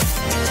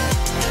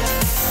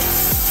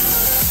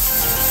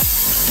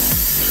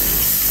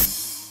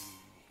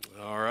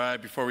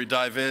before we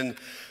dive in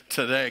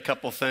today. A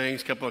couple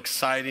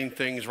exciting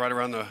things right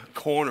around the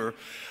corner.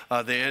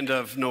 The end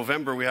of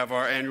November, we have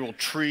our annual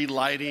tree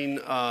lighting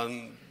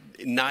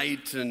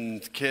night,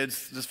 and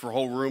kids, just our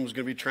whole room is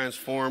going to be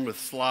transformed with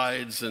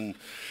slides and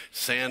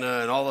Santa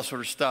and all that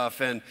sort of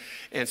stuff. And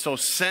so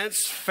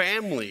since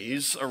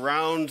families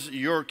around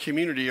your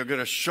community are going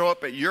to show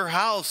up at your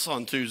house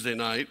on Tuesday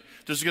night,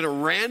 just going to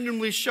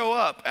randomly show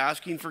up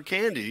asking for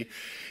candy,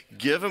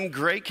 give them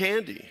great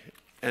candy,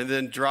 and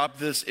then drop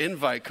this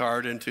invite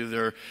card into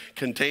their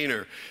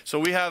container. So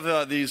we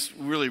have these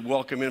really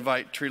welcome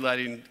invite tree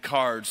lighting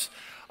cards.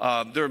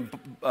 They're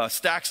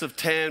stacks of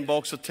 10,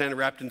 bulks of 10,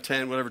 wrapped in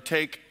 10, whatever.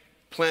 Take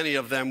plenty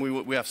of them.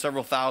 We have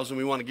several thousand.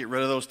 We want to get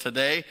rid of those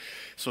today.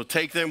 So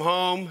take them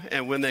home,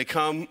 and when they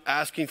come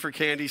asking for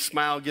candy,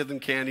 smile, give them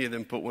candy, and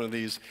then put one of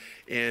these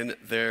in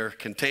their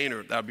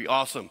container. That would be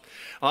awesome.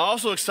 I'm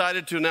also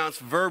excited to announce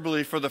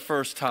verbally for the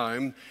first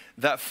time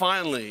that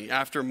finally,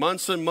 after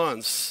months and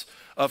months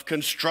of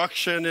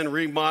construction and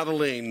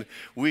remodeling,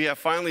 we have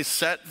finally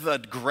set the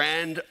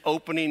grand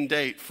opening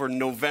date for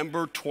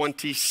November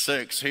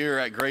 26th here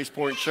at Grace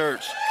Point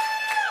Church.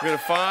 We're going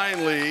to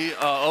finally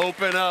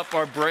open up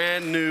our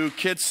brand new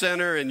Kids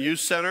Center and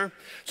Youth Center.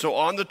 So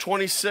on the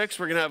 26th,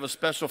 we're going to have a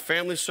special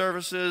family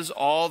services.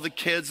 All the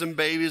kids and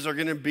babies are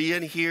going to be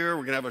in here.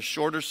 We're going to have a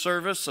shorter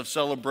service of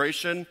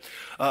celebration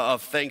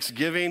of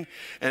Thanksgiving.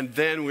 And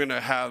then we're going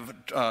to have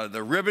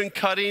the ribbon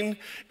cutting.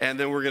 And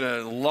then we're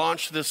going to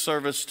launch this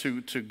service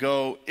to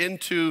go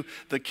into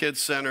the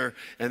Kids Center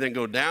and then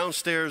go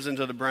downstairs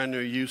into the brand new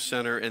Youth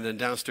Center. And then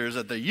downstairs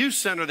at the Youth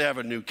Center, they have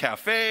a new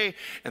cafe.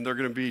 And they're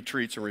going to be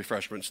treats and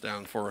refreshments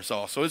down for us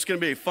all. So it's going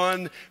to be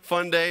a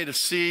fun day to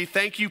see.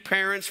 Thank you,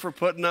 parents, for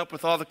putting up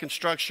with all the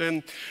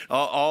construction,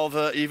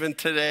 even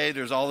today,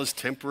 there's all this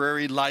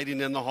temporary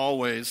lighting in the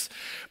hallways,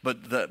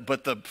 but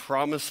the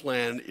promised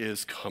land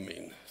is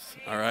coming.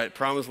 All right,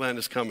 promised land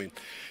is coming.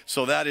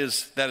 So that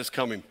is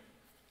coming.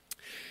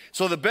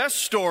 So the best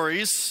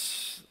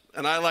stories,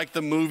 and I like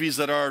the movies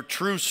that are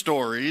true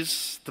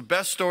stories, the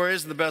best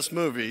stories and the best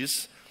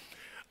movies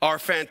are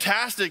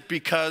fantastic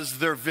because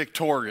they're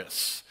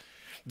victorious.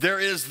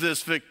 There is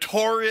this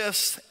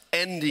victorious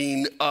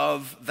ending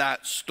of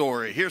that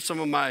story. Here's some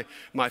of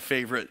my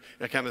favorite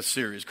kind of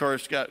series. Of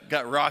course,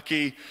 got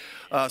Rocky.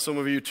 Some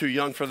of you too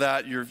young for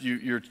that.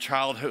 Your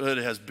childhood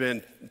has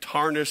been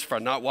tarnished for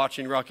not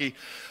watching Rocky.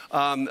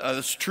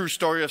 This true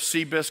story of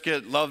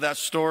Seabiscuit. Love that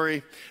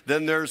story.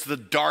 Then there's The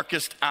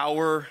Darkest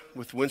Hour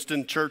with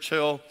Winston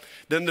Churchill.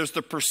 Then there's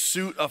The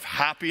Pursuit of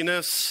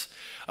Happiness,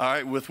 all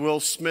right, with Will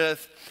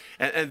Smith.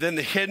 And then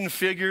The Hidden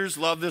Figures,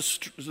 love this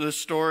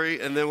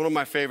story. And then one of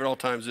my favorite all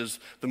times is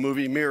the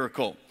movie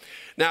Miracle.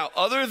 Now,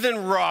 other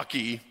than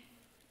Rocky,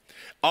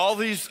 all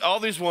these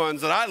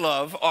ones that I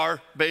love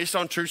are based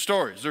on true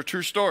stories. They're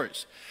true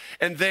stories.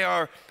 And they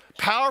are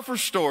powerful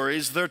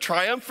stories. They're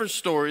triumphant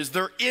stories.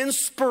 They're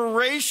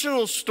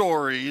inspirational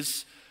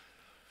stories.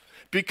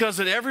 Because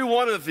in every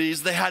one of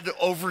these, they had to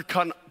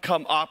overcome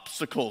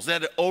obstacles. They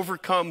had to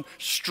overcome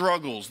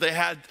struggles. They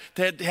had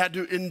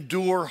to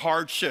endure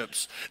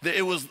hardships.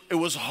 It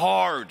was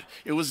hard.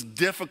 It was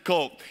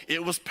difficult.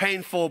 It was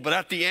painful. But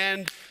at the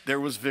end,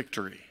 there was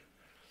victory.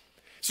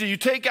 So you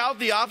take out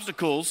the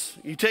obstacles,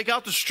 you take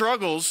out the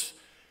struggles,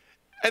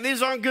 and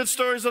these aren't good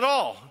stories at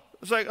all.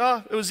 It's like,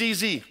 it was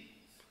easy.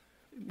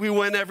 We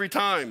win every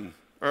time,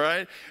 all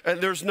right?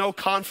 And there's no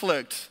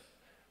conflict.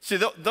 See,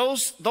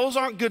 those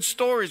aren't good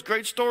stories,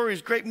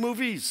 great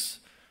movies.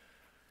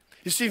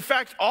 You see, in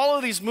fact, all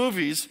of these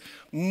movies,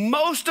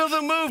 most of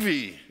the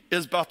movie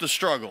is about the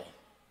struggle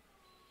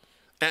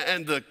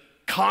and the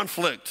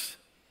conflict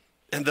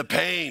and the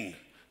pain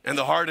and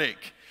the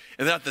heartache.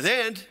 And at the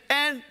end,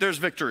 and there's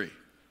victory.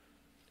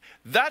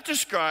 That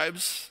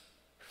describes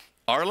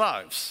our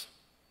lives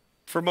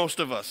for most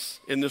of us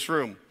in this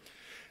room.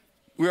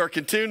 We are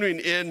continuing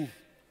in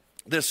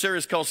this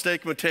series called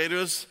Steak and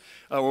Potatoes.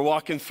 We're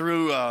walking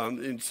through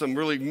in some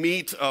really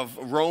meat of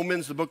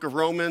Romans, the book of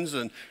Romans,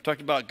 and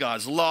talking about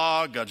God's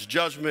law, God's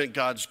judgment,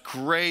 God's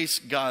grace,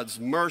 God's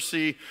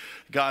mercy,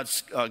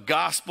 God's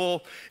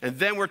gospel. And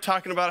then we're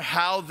talking about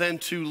how then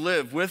to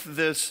live with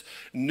this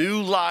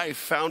new life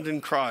found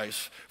in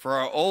Christ. For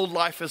our old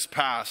life has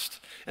passed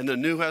and the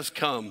new has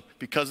come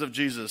because of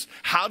Jesus.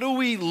 How do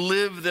we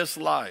live this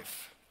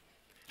life?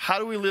 How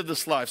do we live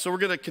this life? So we're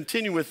going to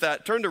continue with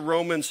that. Turn to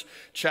Romans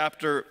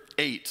chapter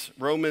 8.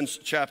 Romans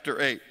chapter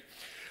 8.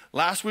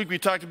 Last week we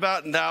talked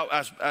about now,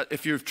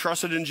 if you've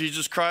trusted in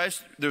Jesus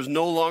Christ, there's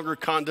no longer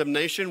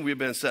condemnation. We've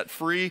been set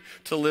free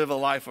to live a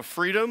life of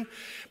freedom.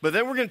 But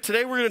then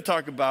today we're going to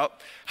talk about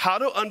how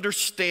to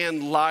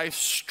understand life's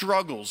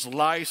struggles,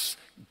 life's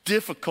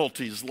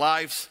difficulties,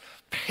 life's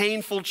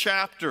painful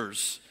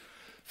chapters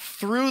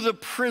through the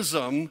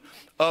prism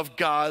of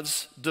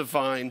God's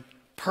divine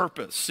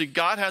purpose. See,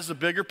 God has a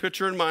bigger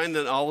picture in mind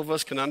than all of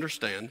us can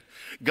understand.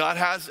 God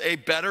has a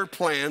better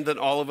plan than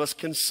all of us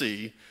can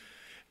see.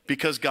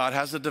 Because God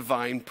has a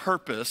divine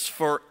purpose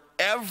for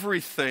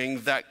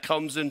everything that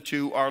comes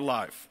into our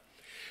life.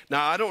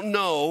 Now, I don't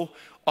know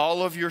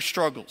all of your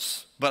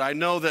struggles, but I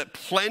know that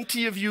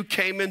plenty of you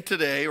came in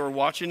today or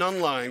watching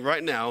online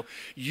right now.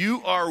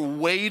 You are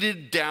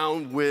weighted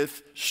down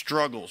with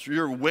struggles.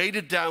 You're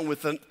weighted down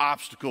with an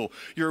obstacle.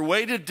 You're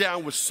weighted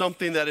down with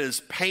something that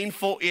is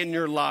painful in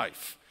your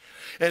life.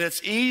 And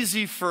it's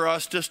easy for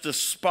us just to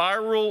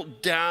spiral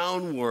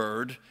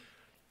downward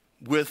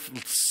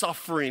with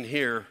suffering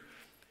here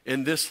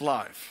in this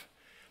life.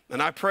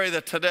 And I pray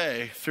that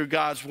today, through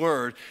God's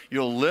word,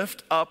 you'll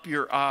lift up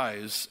your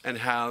eyes and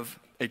have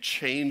a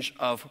change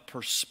of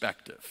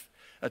perspective.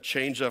 A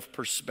change of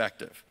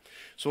perspective.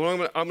 So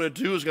what I'm going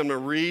to do is I'm going to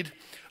read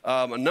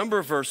a number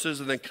of verses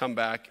and then come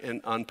back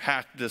and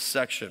unpack this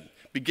section.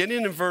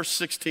 Beginning in verse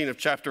 16 of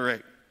chapter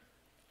 8.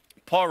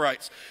 Paul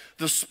writes,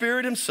 "The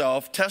Spirit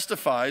himself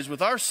testifies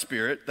with our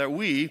spirit that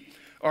we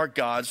are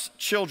God's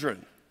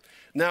children.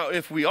 Now,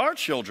 if we are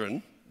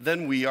children,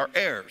 then we are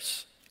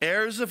heirs,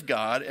 heirs of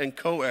God and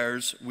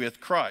co-heirs with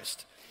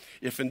Christ,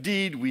 if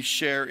indeed we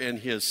share in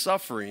his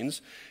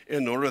sufferings,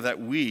 in order that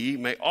we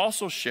may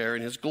also share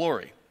in his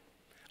glory.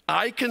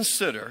 I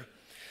consider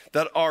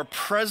that our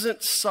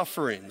present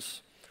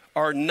sufferings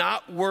are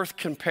not worth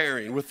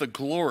comparing with the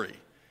glory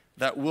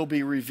that will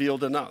be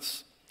revealed in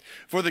us.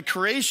 For the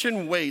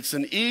creation waits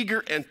in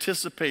eager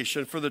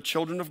anticipation for the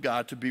children of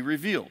God to be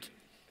revealed.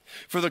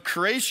 For the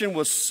creation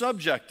was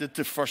subjected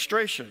to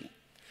frustration,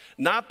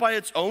 not by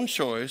its own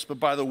choice, but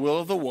by the will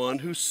of the one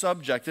who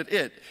subjected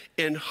it,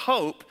 in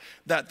hope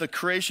that the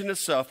creation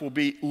itself will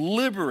be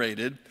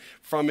liberated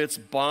from its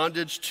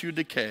bondage to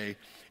decay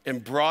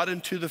and brought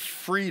into the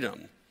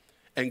freedom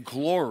and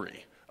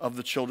glory of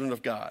the children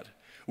of God.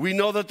 We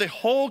know that the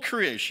whole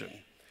creation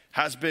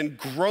has been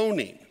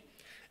groaning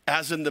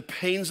as in the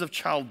pains of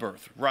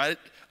childbirth right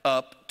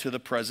up to the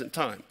present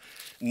time.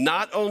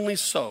 Not only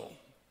so,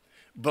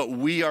 but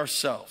we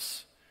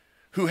ourselves,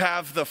 who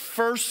have the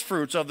first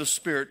fruits of the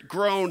Spirit,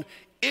 groan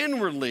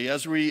inwardly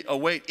as we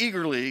await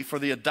eagerly for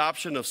the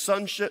adoption of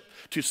sonship,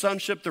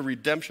 the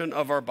redemption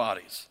of our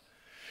bodies.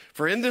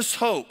 For in this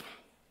hope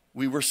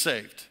we were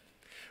saved.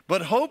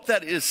 But hope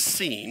that is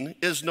seen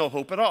is no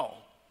hope at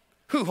all.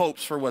 Who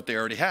hopes for what they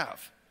already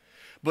have?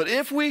 But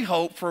if we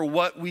hope for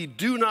what we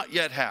do not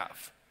yet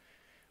have,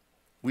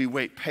 we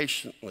wait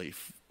patiently.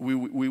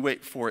 We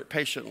wait for it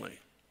patiently.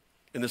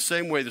 In the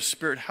same way, the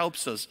Spirit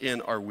helps us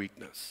in our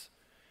weakness.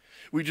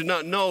 We do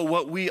not know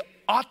what we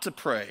ought to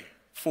pray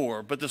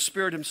for, but the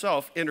Spirit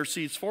himself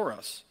intercedes for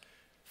us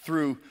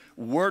through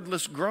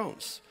wordless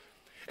groans.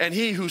 And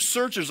he who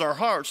searches our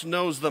hearts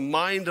knows the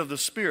mind of the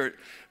Spirit,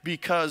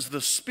 because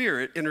the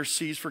Spirit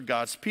intercedes for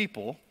God's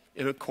people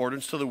in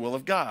accordance to the will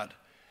of God.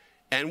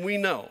 And we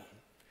know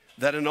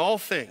that in all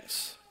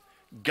things,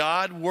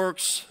 God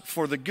works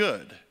for the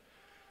good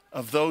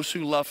of those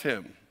who love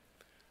him,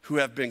 who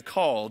have been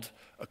called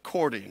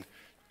according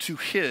to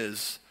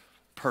his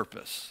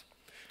purpose.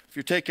 If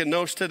you're taking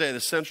notes today, the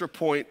central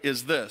point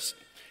is this.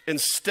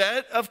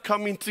 Instead of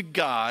coming to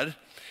God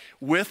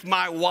with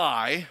my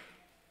why,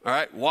 all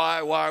right,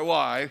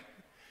 why,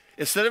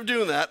 instead of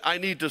doing that, I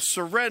need to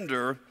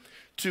surrender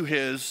to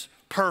his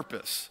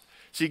purpose.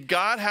 See,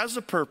 God has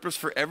a purpose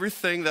for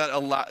everything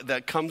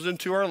that comes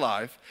into our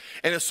life,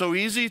 and it's so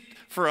easy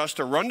for us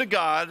to run to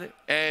God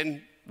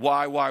and why.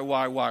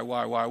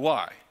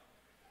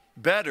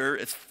 Better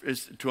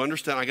is to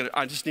understand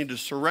I just need to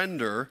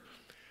surrender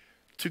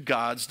to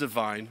God's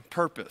divine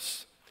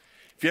purpose.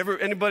 If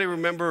anybody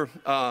remember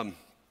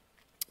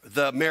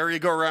the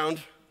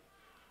merry-go-round,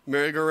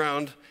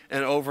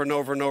 and over and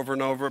over and over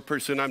and over,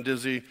 pretty soon I'm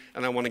dizzy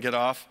and I want to get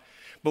off.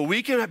 But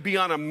we can be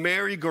on a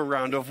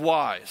merry-go-round of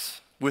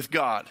whys with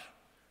God.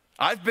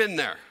 I've been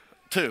there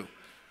too.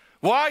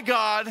 Why,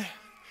 God,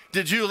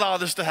 did you allow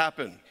this to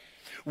happen?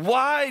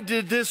 Why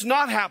did this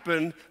not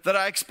happen that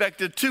I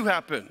expected to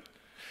happen?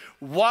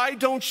 Why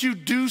don't you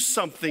do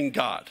something,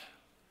 God?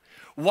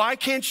 Why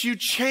can't you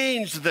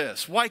change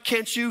this? Why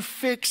can't you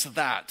fix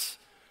that?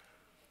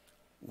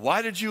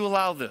 Why did you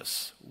allow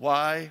this?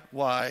 Why?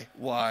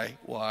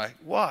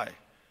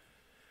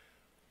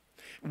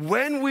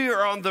 When we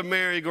are on the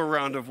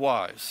merry-go-round of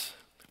whys,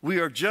 we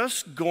are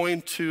just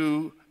going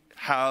to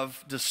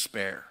have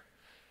despair.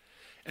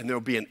 And there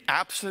will be an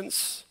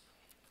absence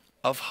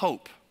of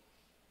hope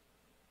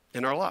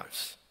in our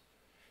lives.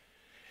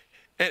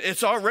 And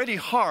it's already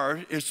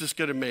hard. It's just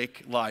going to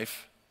make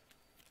life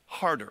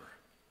harder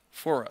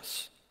for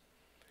us.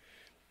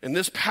 And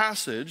this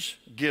passage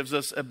gives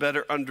us a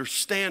better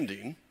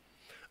understanding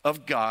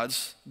of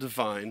God's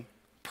divine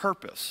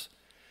purpose.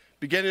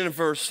 Beginning in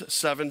verse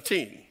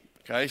 17,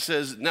 okay, it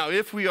says, now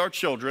if we are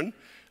children,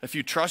 if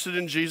you trusted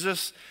in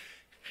Jesus,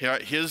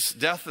 his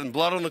death and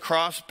blood on the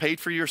cross paid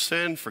for your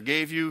sin,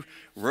 forgave you,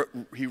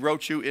 he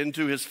wrote you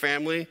into his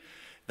family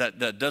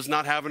that does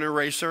not have an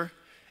eraser,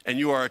 and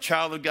you are a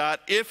child of God.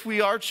 If we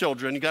are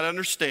children, you got to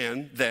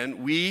understand,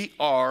 then we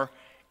are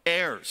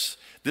heirs.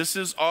 This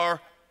is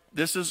our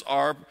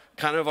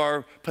kind of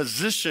our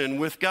position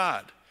with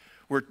God.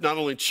 We're not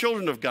only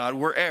children of God,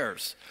 we're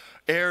heirs.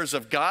 Heirs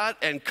of God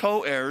and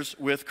co-heirs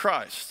with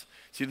Christ.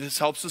 See, this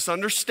helps us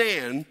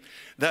understand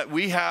that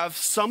we have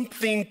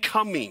something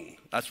coming.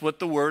 That's what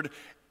the word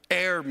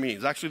heir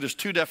means. Actually, there's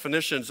two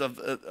definitions of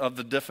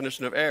the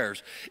definition of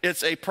heirs.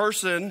 It's a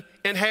person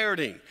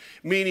inheriting,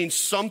 meaning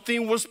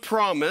something was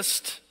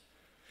promised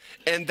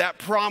and that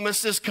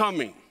promise is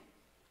coming.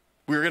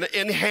 We're going to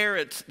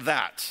inherit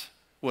that,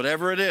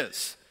 whatever it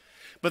is.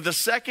 But the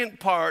second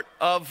part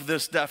of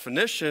this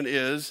definition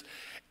is,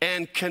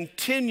 and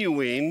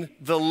continuing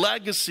the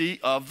legacy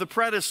of the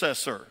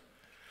predecessor.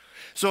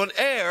 So an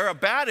heir, a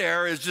bad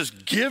heir, is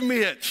just give me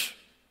it,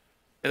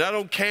 and I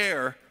don't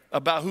care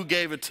about who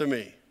gave it to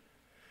me.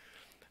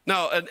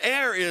 Now, an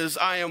heir is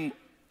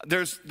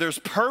there's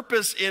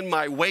purpose in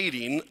my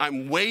waiting.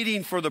 I'm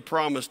waiting for the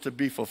promise to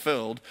be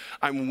fulfilled.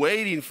 I'm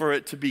waiting for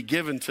it to be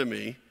given to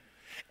me.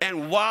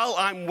 And while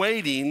I'm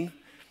waiting,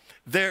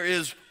 there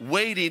is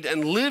waiting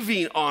and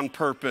living on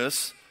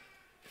purpose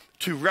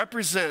to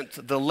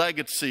represent the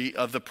legacy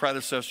of the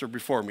predecessor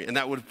before me. And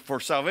that would, for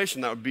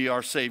salvation, that would be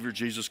our Savior,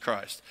 Jesus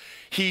Christ.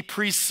 He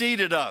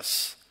preceded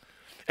us.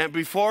 And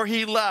before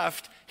he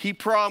left, he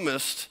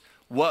promised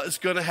what is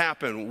going to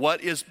happen,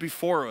 what is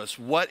before us,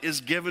 what is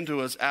given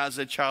to us as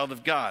a child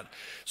of God.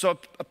 So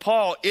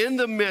Paul, in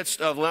the midst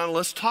of,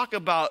 let's talk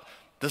about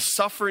the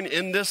suffering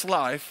in this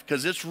life,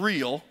 because it's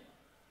real.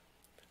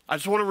 I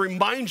just want to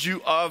remind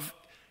you of,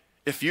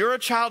 if you're a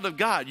child of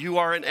God, you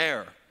are an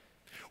heir.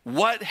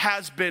 What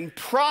has been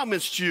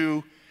promised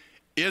you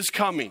is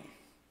coming.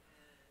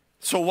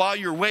 So while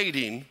you're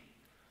waiting,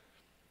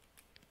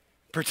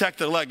 protect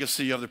the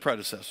legacy of the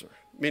predecessor.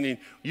 Meaning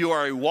you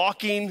are a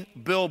walking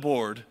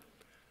billboard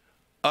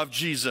of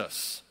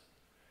Jesus.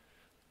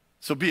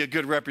 So be a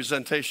good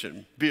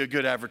representation, be a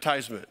good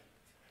advertisement.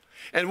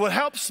 And what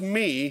helps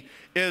me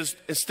is,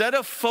 instead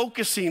of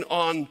focusing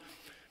on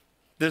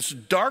this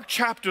dark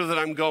chapter that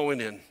I'm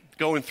going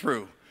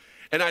through,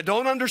 and I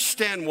don't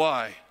understand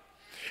why,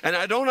 and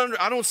I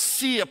don't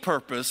see a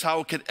purpose,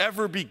 how it could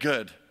ever be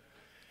good.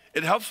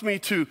 It helps me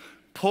to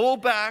pull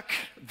back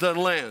the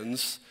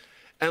lens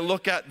and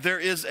look at, there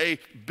is a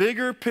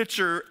bigger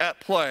picture at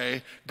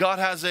play. God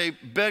has a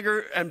bigger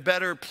and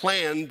better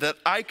plan that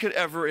I could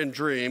ever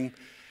dream.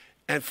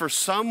 And for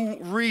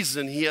some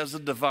reason, he has a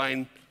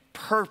divine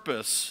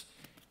purpose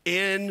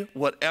in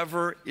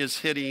whatever is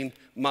hitting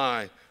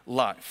my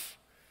life.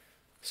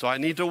 So I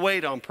need to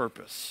wait on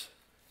purpose.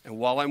 And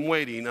while I'm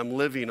waiting, I'm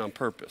living on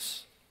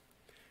purpose.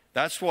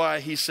 That's why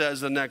he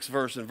says the next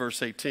verse in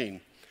verse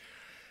 18,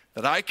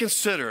 that I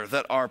consider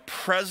that our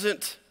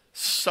present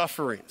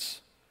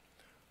sufferings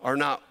are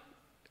not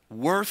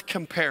worth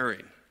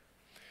comparing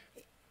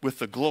with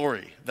the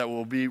glory that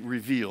will be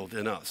revealed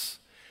in us.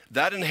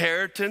 That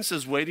inheritance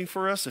is waiting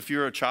for us if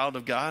you're a child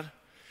of God.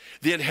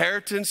 The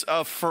inheritance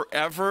of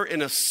forever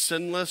in a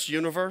sinless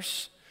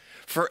universe,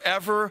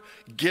 forever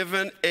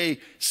given a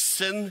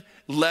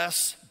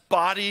sinless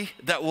body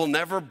that will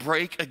never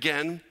break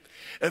again,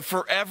 and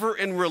forever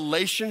in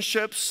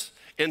relationships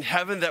in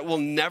heaven that will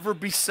never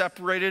be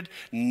separated,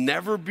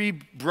 never be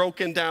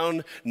broken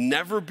down,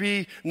 never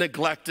be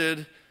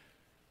neglected,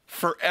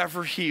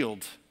 forever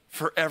healed,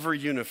 forever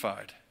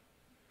unified.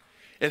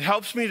 It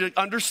helps me to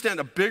understand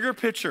a bigger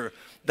picture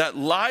that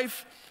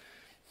life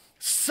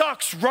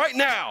sucks right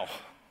now.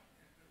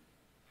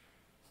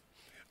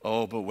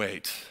 Oh, but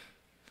wait,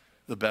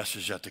 the best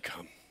is yet to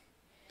come.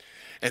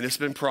 And it's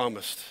been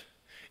promised.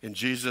 And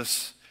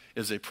Jesus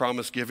is a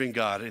promise-giving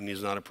God, and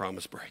he's not a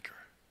promise breaker.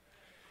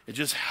 It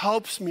just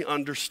helps me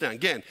understand.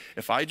 Again,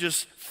 if I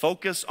just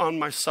focus on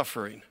my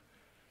suffering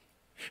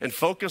and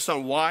focus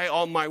on why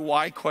all my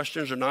why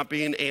questions are not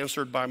being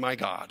answered by my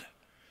God,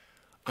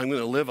 I'm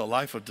going to live a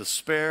life of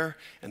despair,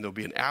 and there'll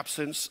be an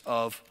absence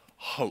of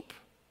hope.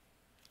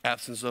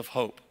 Absence of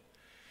hope.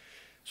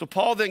 So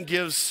Paul then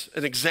gives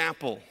an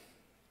example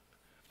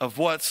of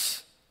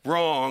what's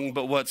wrong,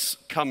 but what's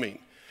coming.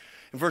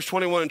 In verse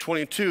 21 and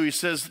 22, he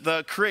says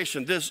the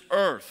creation, this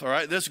earth, all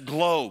right, this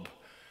globe,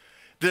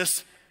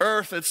 this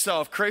earth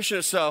itself, creation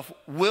itself,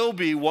 will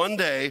be one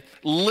day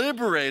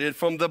liberated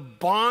from the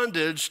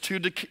bondage to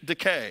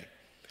decay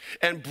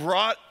and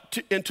brought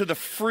into the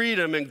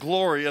freedom and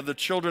glory of the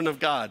children of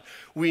God.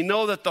 We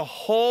know that the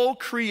whole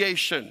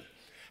creation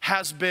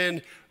has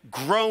been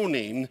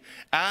groaning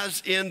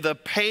as in the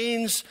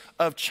pains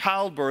of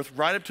childbirth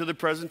right up to the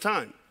present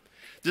time.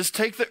 Just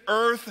take the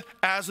earth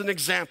as an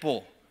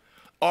example.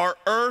 Our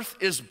earth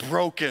is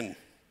broken.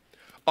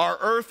 Our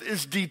earth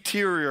is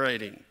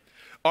deteriorating.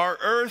 Our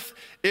earth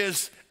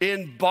is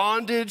in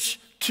bondage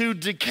to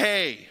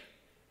decay.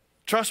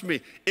 Trust me,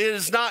 it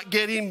is not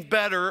getting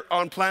better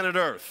on planet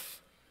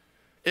Earth.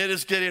 It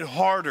is getting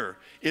harder.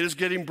 It is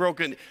getting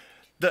broken.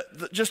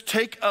 Just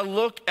take a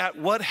look at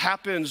what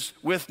happens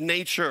with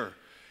nature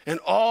and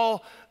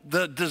all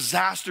the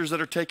disasters that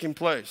are taking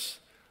place.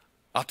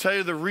 I'll tell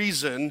you the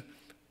reason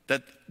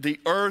that the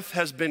earth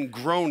has been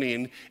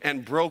groaning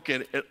and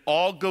broken. It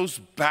all goes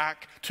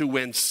back to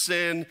when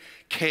sin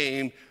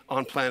came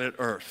on planet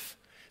Earth.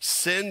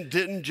 Sin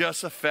didn't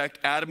just affect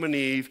Adam and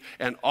Eve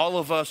and all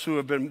of us who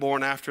have been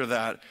born after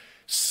that.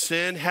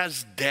 Sin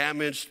has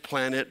damaged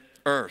planet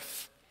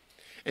Earth.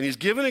 And he's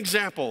given an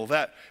example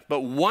that,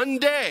 but one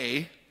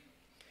day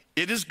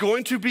It is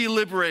going to be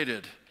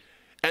liberated.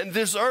 And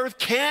this earth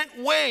can't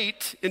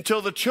wait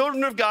until the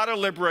children of God are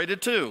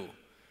liberated too.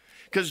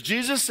 Because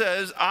Jesus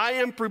says, I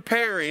am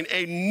preparing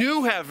a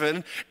new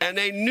heaven and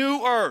a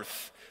new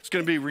earth. It's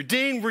going to be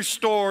redeemed,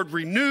 restored,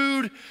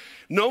 renewed,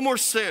 no more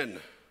sin.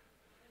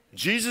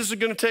 Jesus is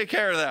going to take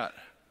care of that.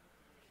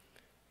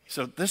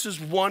 So this is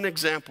one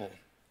example.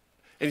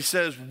 And he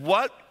says,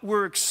 what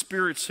we're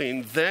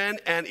experiencing then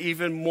and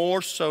even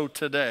more so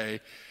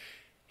today,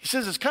 he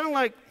says it's kind of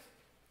like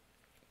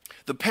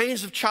the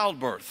pains of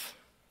childbirth.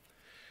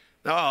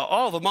 Now,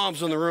 all the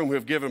moms in the room who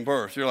have given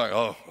birth, you're like,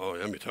 oh,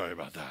 let me tell you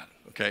about that,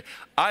 okay?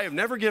 I have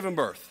never given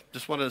birth.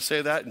 Just wanted to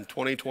say that in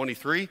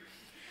 2023.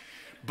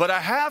 But I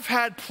have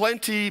had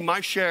my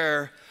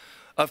share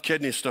of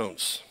kidney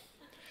stones.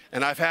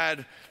 And I've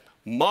had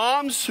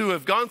moms who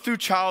have gone through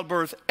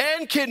childbirth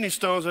and kidney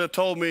stones and have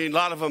told me, a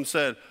lot of them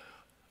said,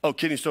 oh,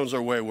 kidney stones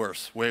are way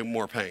worse, way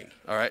more pain,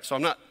 all right?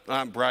 So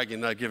I'm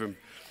bragging that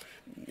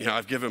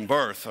I've given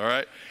birth, all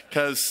right?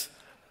 Because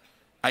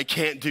I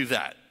can't do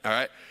that, all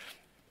right?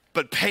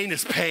 But pain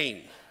is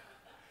pain.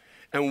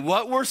 And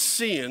what we're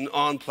seeing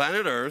on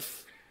planet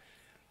Earth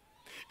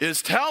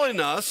is telling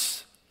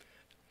us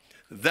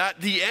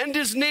that the end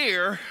is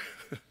near,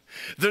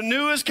 the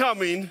new is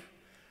coming,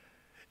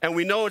 and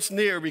we know it's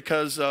near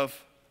because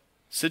of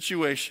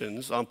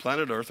situations on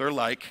planet Earth are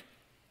like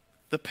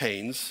the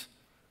pains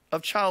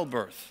of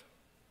childbirth.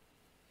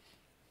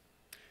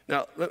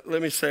 Now,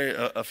 let me say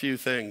a few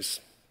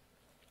things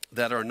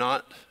that are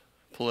not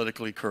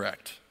politically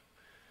correct.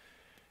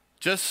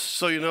 Just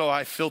so you know,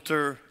 I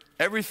filter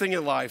everything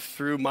in life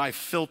through my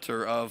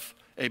filter of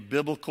a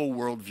biblical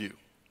worldview.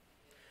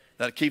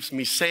 That keeps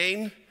me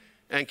sane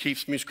and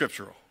keeps me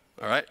scriptural,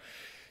 all right?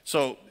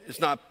 So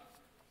it's not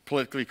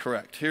politically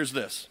correct. Here's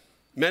this.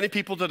 Many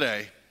people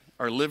today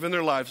are living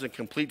their lives in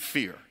complete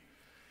fear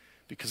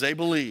because they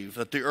believe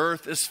that the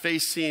earth is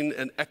facing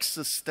an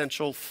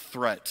existential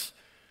threat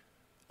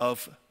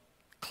of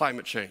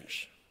climate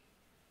change.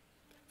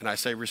 And I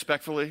say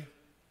respectfully,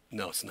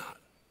 no, it's not.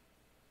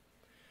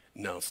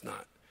 No, it's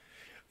not.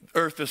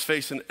 Earth is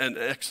facing an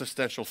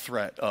existential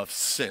threat of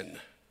sin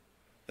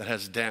that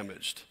has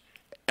damaged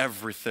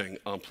everything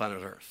on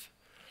planet Earth.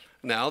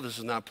 Now, this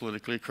is not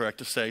politically correct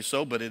to say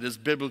so, but it is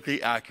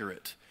biblically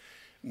accurate.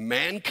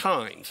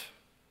 Mankind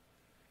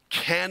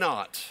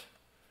cannot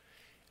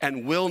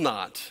and will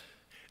not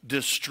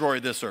destroy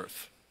this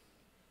earth.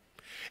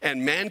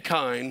 And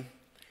mankind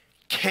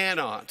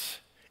cannot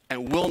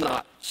and will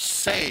not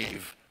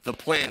save the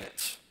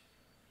planet.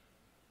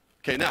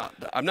 Okay, now,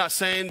 I'm not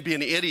saying be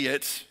an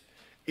idiot,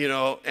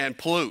 and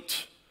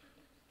pollute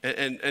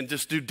and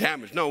just do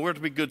damage. No, we're to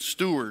be good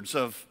stewards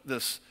of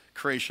this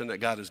creation that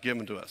God has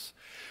given to us.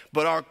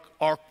 But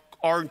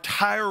our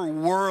entire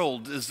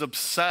world is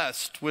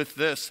obsessed with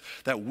this,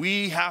 that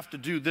we have to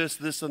do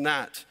this, and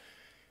that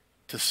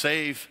to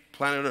save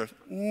planet Earth.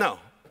 No.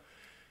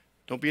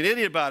 Don't be an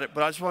idiot about it,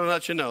 but I just want to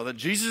let you know that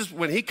Jesus,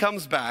 when he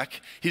comes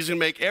back, he's going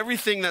to make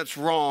everything that's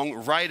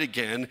wrong right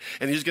again,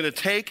 and he's going to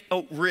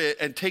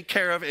take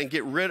care of and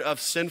get rid of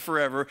sin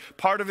forever.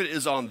 Part of it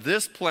is on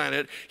this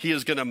planet. He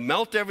is going to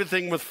melt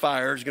everything with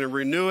fire. He's going to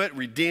renew it,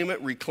 redeem it,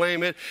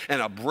 reclaim it,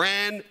 and a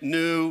brand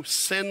new,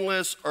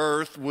 sinless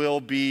earth will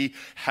be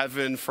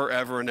heaven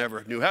forever and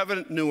ever. New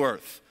heaven, new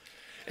earth.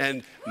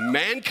 And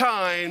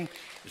mankind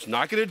is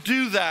not going to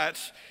do that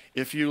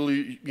if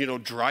you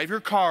drive your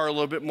car a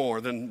little bit more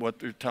than what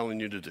they're telling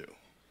you to do.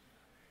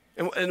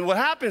 And what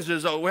happens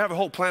is, we have a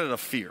whole planet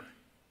of fear.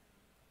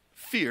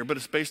 Fear, but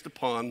it's based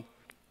upon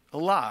a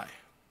lie.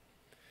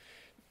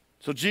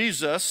 So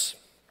Jesus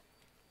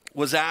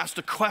was asked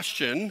a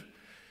question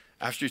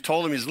after he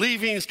told him he's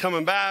leaving, he's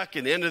coming back,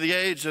 in the end of the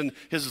age, and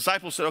his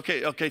disciples said,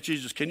 okay,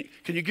 Jesus, can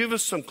you give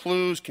us some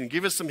clues? Can you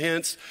give us some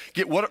hints?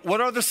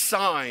 What are the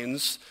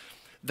signs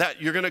that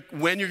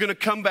when you're gonna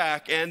come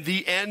back, and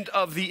the end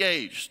of the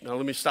age? Now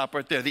let me stop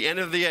right there. The end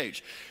of the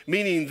age,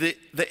 meaning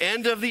the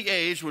end of the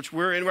age, which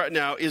we're in right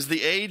now, is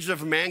the age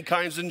of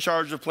mankind's in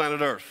charge of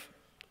planet Earth.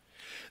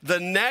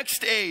 The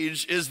next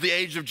age is the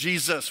age of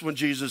Jesus, when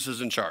Jesus is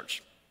in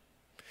charge.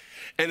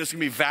 And it's gonna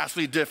be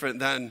vastly different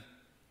than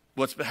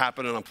what's been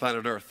happening on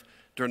planet Earth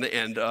during the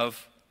end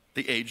of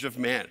the age of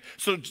man.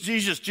 So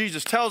Jesus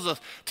tell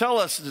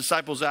us, the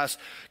disciples ask,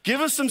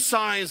 give us some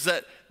signs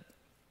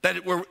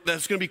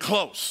that's going to be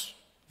close,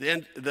 the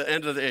end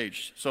of the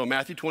age. So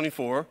Matthew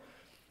 24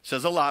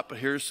 says a lot, but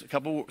here's a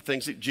couple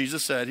things that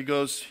Jesus said. He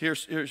goes,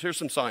 here's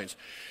some signs.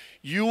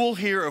 You will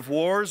hear of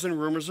wars and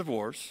rumors of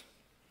wars.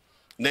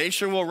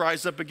 Nation will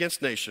rise up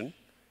against nation,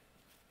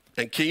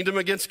 and kingdom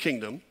against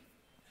kingdom.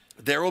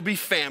 There will be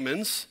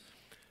famines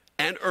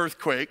and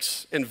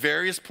earthquakes in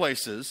various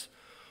places.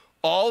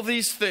 All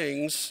these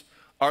things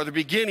are the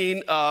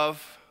beginning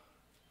of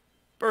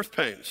birth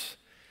pains.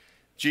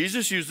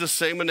 Jesus used the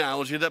same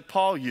analogy that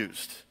Paul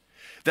used,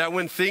 that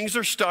when things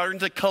are starting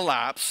to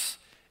collapse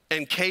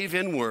and cave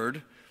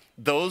inward,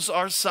 those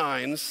are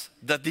signs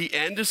that the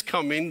end is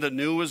coming, the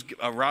new is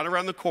right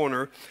around the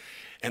corner,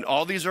 and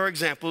all these are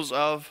examples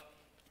of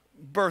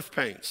birth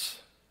pains,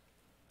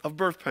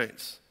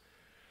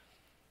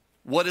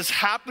 What is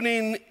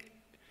happening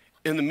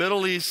in the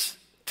Middle East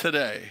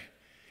today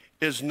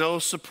is no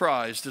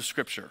surprise to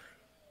Scripture.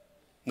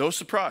 No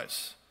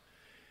surprise.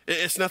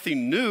 It's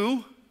nothing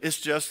new. It's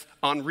just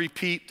on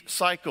repeat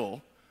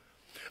cycle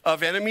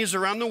of enemies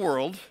around the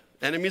world,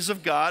 enemies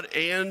of God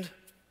and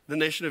the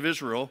nation of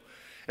Israel,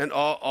 and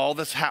all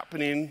that's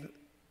happening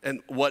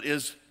and what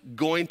is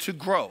going to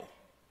grow.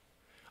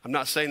 I'm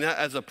not saying that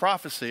as a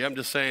prophecy. I'm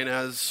just saying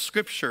as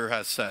Scripture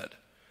has said.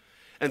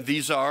 And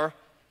these are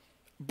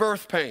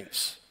birth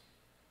pains.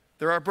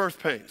 There are birth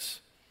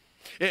pains.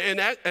 In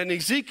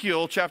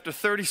Ezekiel chapter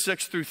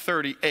 36 through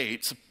 38,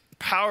 it's a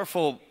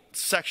powerful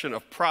section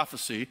of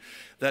prophecy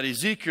that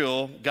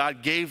Ezekiel,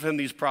 God gave him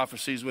these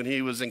prophecies when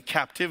he was in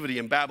captivity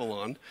in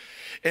Babylon.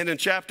 And in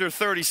chapter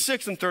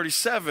 36 and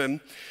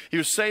 37, he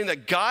was saying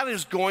that God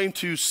is going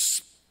to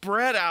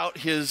spread out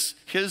his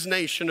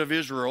nation of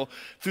Israel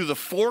through the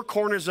four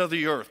corners of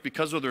the earth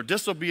because of their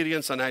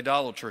disobedience and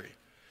idolatry.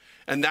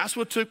 And that's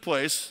what took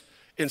place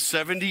in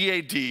 70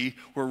 AD,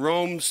 where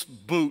Rome's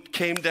boot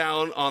came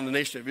down on the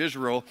nation of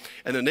Israel,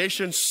 and the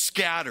nation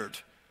scattered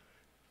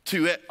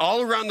to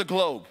all around the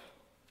globe.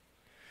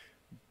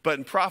 But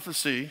in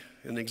prophecy,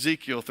 in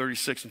Ezekiel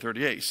 36 and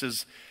 38, he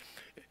says,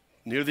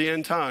 near the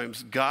end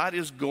times, God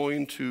is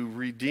going to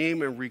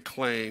redeem and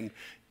reclaim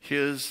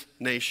his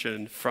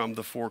nation from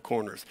the four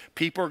corners.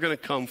 People are going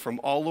to come from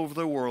all over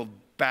the world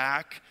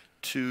back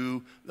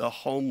to the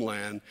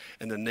homeland,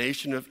 and the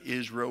nation of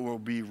Israel will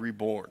be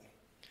reborn.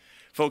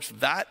 Folks,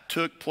 that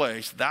took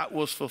place, that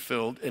was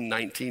fulfilled in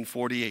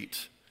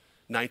 1948.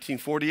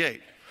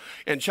 1948.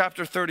 In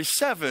chapter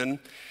 37,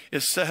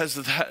 it says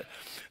that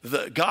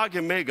the Gog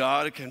and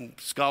Magog, and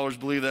scholars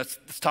believe that's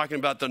talking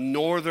about the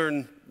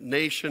northern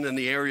nation in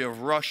the area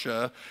of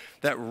Russia,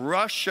 that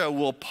Russia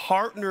will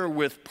partner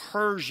with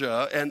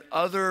Persia and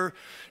other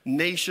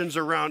nations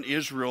around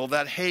Israel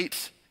that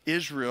hate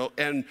Israel,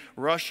 and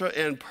Russia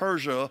and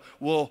Persia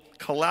will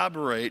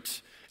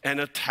collaborate and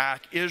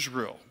attack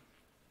Israel.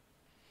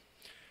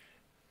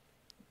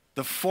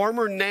 The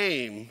former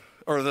name,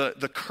 or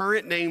the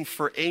current name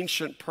for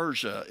ancient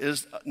Persia,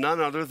 is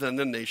none other than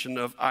the nation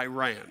of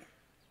Iran.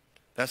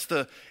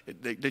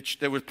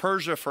 They were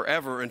Persia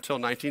forever until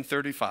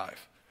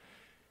 1935,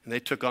 and they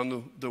took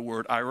on the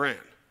word Iran.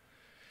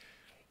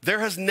 There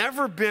has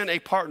never been a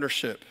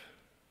partnership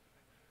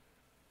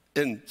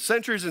in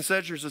centuries and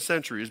centuries and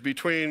centuries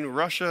between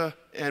Russia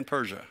and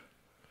Persia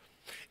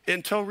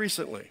until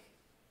recently,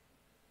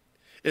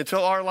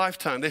 until our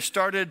lifetime. They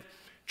started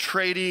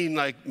trading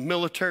like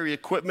military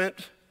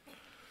equipment,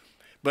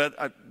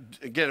 but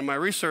again, in my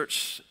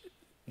research,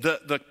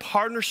 the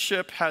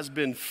partnership has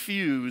been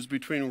fused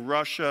between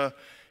Russia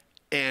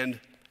and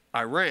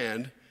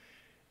Iran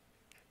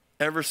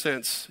ever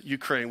since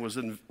Ukraine was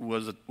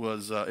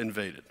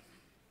invaded.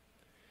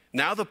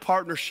 Now the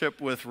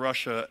partnership with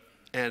Russia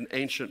and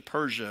ancient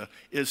Persia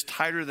is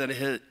tighter than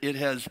it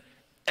has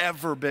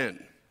ever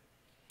been.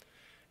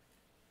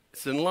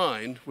 It's in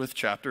line with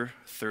chapter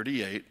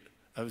 38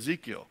 of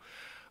Ezekiel.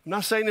 I'm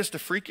not saying this to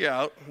freak you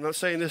out. I'm not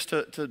saying this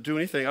to do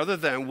anything other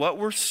than what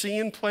we're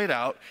seeing played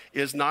out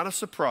is not a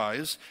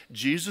surprise.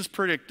 Jesus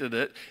predicted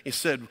it. He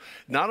said,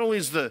 not only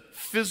is the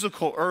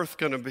physical earth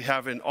going to be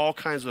having all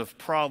kinds of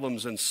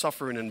problems and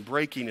suffering and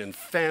breaking and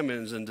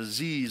famines and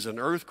disease and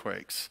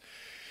earthquakes,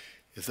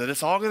 is that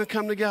it's all going to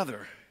come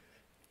together.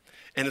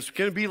 And it's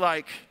going to be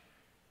like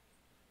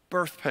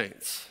birth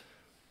pains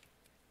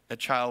at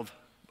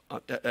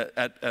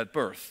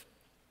birth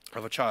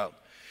of a child.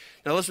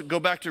 Now let's go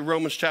back to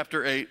Romans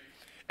chapter 8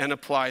 and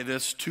apply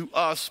this to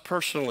us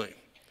personally.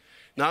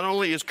 Not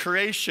only is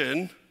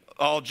creation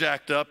all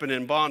jacked up and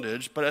in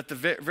bondage, but at the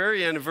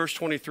very end of verse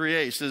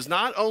 23a, it says,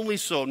 not only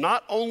so,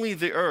 not only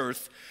the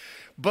earth,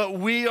 but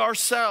we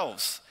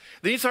ourselves.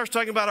 Then he starts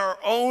talking about our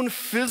own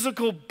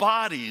physical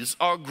bodies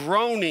are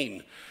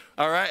groaning,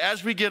 all right,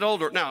 as we get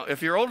older. Now,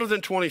 if you're older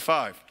than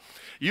 25,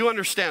 you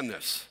understand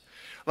this.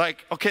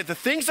 Like, okay, the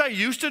things I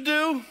used to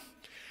do,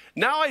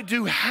 now I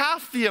do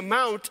half the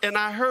amount and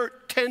I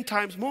hurt 10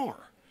 times more.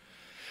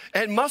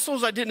 And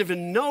muscles I didn't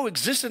even know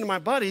existed in my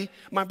body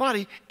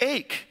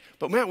ache.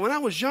 But man, when I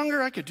was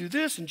younger, I could do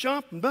this and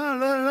jump and blah,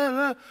 blah, blah,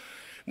 blah.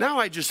 Now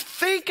I just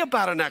think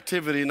about an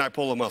activity and I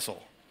pull a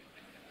muscle.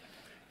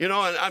 You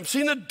know, and I'm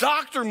seeing the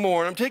doctor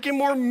more and I'm taking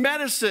more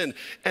medicine.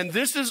 And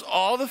this is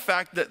all the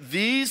fact that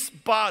these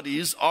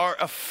bodies are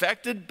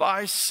affected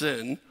by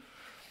sin.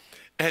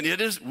 And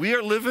we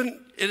are living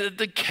in a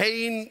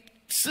decaying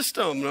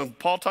system. And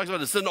Paul talks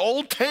about it's an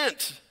old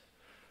tent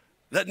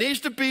that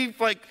needs to be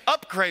like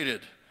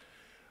upgraded.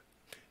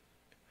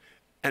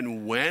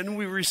 And when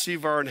we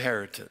receive our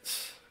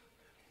inheritance,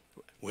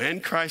 when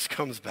Christ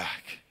comes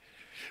back,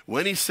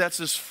 when he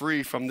sets us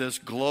free from this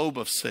globe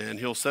of sin,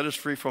 he'll set us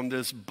free from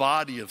this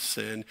body of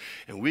sin,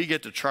 and we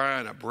get to try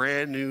on a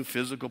brand new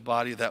physical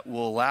body that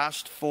will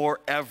last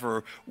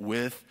forever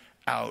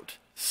without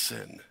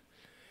sin.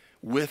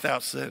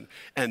 Without sin.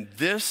 And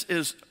this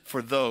is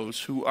for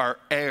those who are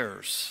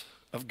heirs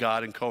of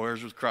God and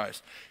co-heirs with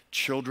Christ.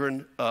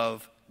 Children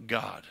of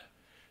God.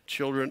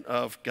 Children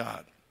of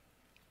God.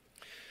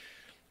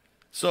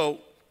 So,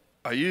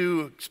 are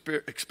you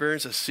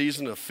experiencing a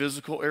season of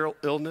physical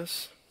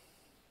illness?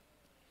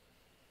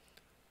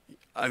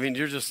 I mean,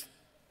 you're just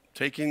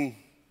taking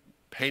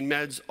pain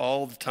meds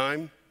all the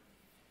time.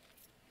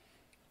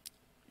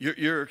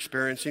 You're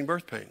experiencing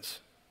birth pains.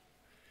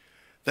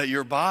 That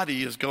your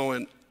body is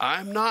going,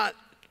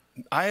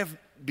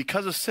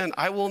 because of sin,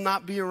 I will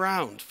not be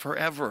around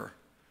forever.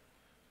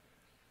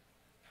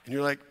 And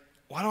you're like,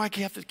 why do I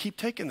have to keep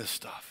taking this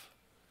stuff?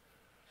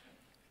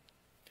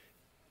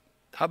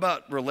 How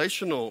about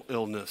relational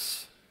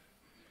illness?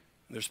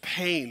 There's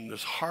pain,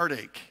 there's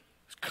heartache,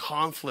 there's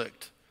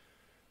conflict,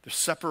 there's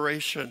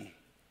separation,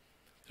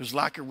 there's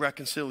lack of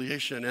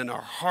reconciliation, and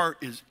our heart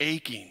is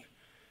aching.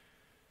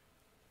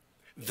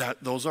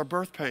 Those are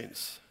birth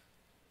pains.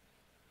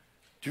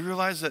 Do you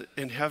realize that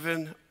in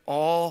heaven,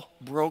 all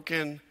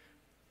broken,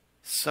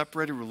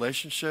 separated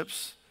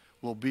relationships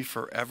will be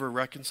forever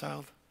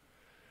reconciled?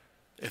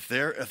 If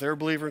they're a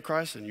believer in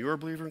Christ and you're a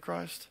believer in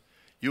Christ,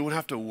 you won't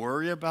have to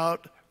worry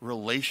about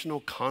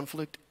relational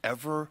conflict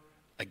ever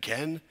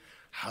again.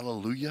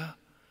 Hallelujah.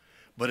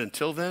 But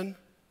until then,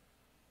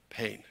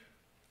 pain,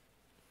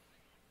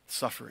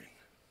 suffering.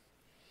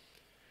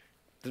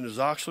 Then there's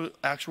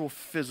actual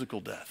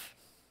physical death,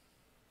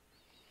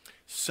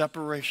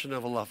 separation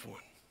of a loved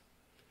one,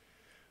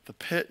 the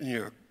pit in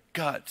your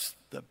guts,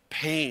 the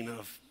pain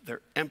of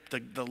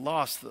the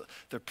loss,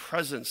 their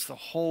presence, the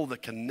hole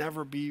that can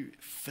never be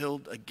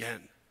filled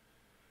again.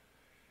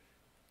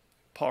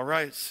 Paul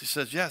writes, he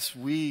says, yes,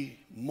 we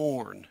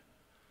mourn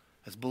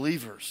as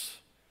believers.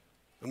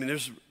 I mean,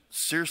 there's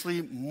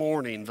seriously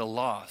mourning the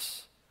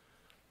loss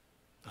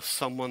of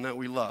someone that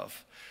we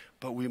love.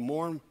 But we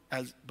mourn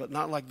but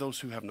not like those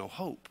who have no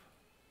hope.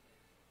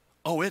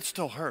 Oh, it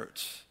still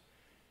hurts.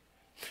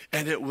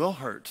 And it will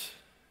hurt.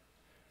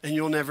 And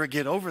you'll never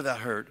get over that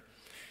hurt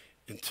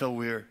until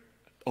we're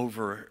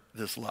over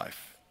this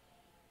life.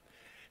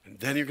 And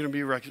then you're going to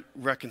be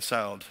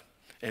reconciled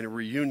and a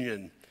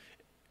reunion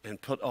and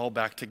put all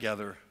back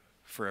together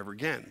forever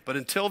again. But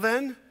until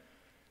then,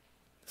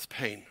 it's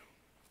pain.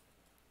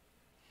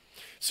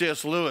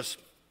 C.S. Lewis,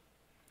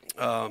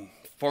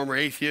 former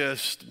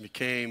atheist,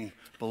 became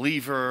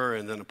believer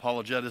and then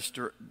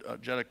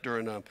apologetic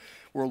during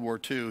World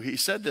War II. He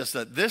said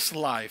that this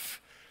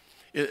life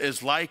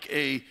is like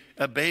a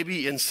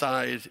baby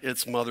inside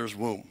its mother's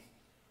womb.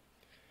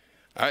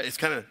 All right, it's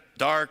kind of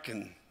dark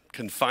and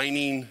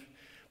confining,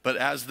 but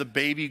as the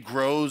baby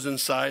grows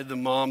inside the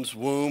mom's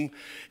womb,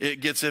 it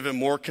gets even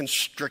more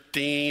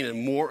constricting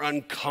and more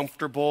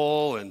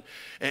uncomfortable, and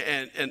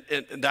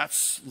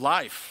that's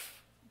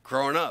life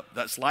growing up.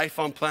 That's life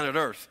on planet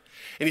Earth.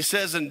 And he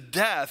says in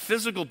death,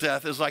 physical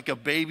death is like a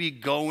baby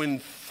going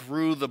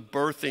through the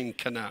birthing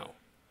canal.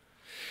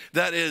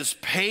 That is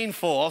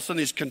painful. All of a sudden,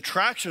 these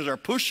contractions are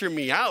pushing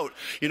me out.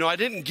 You know, I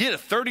didn't get a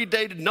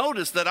 30-day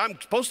notice that I'm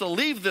supposed to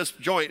leave this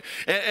joint.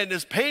 And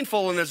it's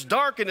painful and it's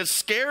dark and it's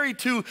scary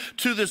to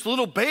this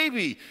little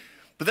baby.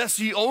 But that's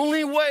the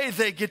only way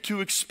they get to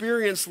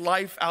experience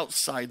life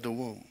outside the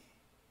womb.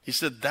 He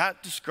said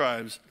that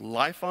describes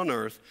life on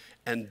earth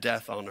and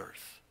death on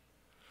earth.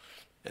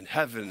 And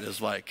heaven is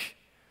like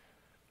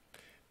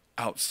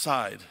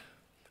outside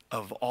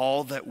of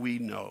all that we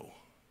know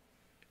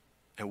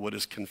and what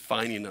is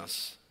confining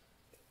us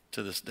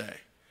to this day.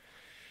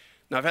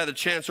 Now, I've had the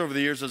chance over the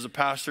years as a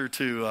pastor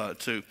to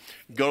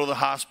go to the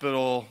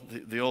hospital,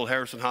 the old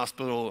Harrison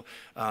Hospital,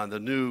 the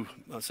new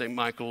St.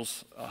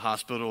 Michael's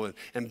Hospital,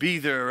 and be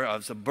there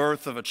as the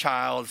birth of a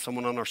child,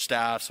 someone on our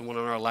staff, someone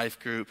on our life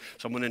group,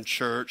 someone in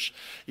church,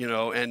 you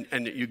know, and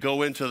you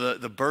go into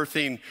the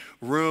birthing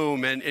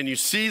room and you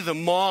see the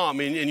mom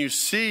and you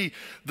see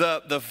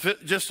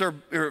just her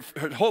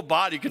whole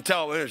body. You can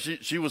tell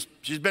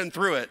she's been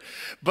through it.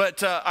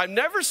 But I've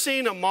never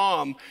seen a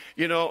mom,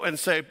 you know, and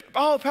say,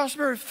 "Oh, Pastor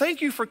Barry,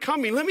 thank you for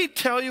coming. Let me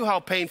tell you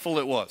how painful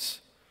it was.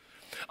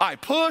 I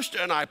pushed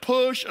and I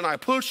pushed and I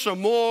pushed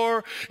some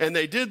more, and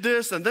they did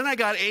this, and then I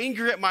got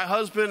angry at my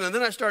husband, and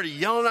then I started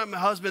yelling at my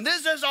husband,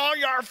 'This is all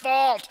your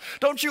fault.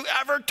 Don't you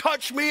ever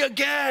touch me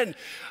again.'"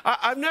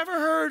 I've never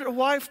heard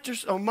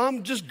a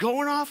mom just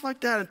going off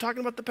like that and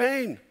talking about the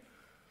pain.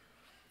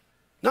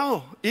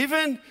 No,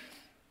 even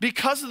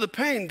because of the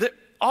pain,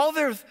 all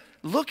they're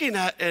looking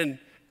at and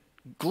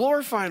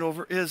glorifying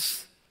over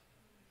is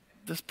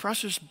this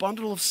precious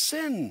bundle of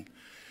sin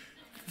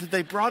that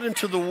they brought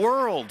into the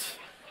world.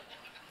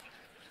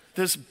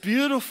 This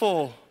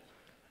beautiful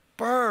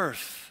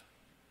birth.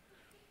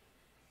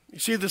 You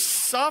see, the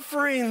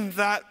suffering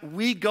that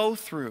we go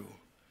through,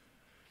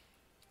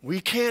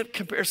 we can't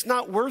compare. It's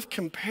not worth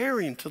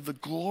comparing to the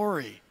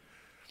glory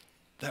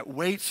that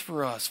waits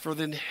for us, for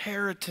the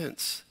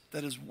inheritance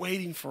that is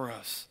waiting for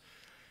us.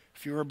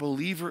 If you're a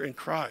believer in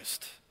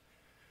Christ,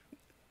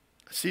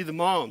 I see the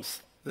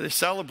moms, they're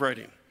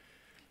celebrating.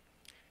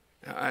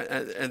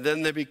 And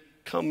then they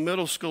become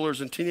middle schoolers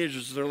and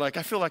teenagers, and they're like,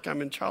 "I feel like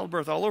I'm in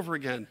childbirth all over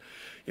again.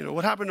 You know,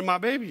 what happened to my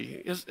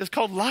baby?" It's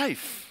called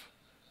life.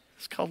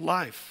 It's called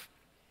life.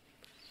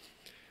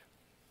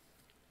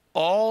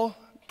 All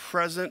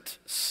present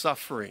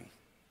suffering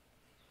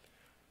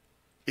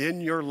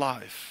in your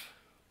life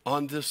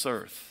on this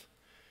earth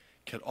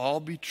can all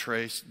be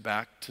traced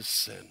back to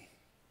sin.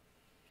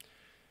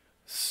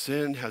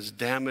 Sin has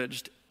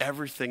damaged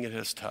everything it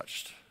has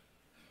touched.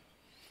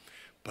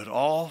 But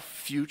all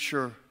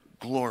future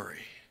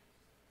glory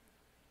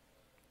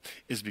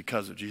is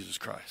because of Jesus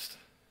Christ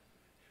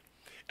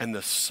and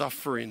the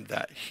suffering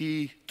that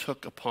he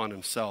took upon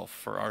himself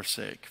for our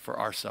sake, for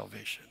our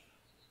salvation.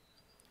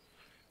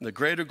 And the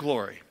greater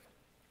glory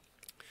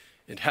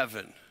in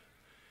heaven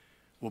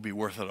will be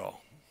worth it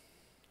all.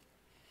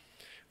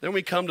 Then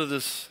we come to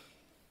this,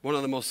 one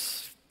of the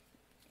most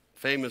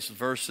famous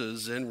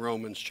verses in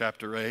Romans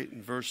chapter 8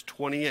 and verse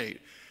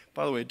 28.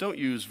 By the way, don't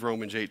use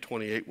Romans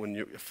 8:28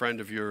 when a friend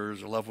of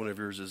yours or loved one of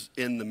yours is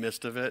in the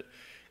midst of it.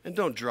 And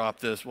don't drop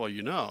this, well,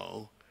 you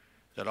know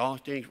that all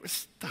things,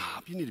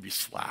 stop, you need to be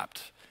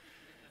slapped.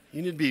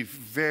 You need to be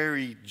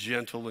very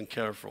gentle and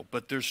careful.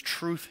 But there's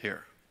truth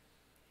here.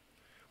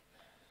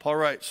 Paul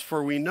writes,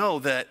 for we know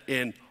that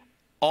in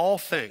all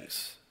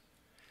things,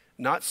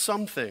 not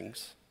some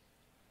things,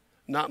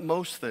 not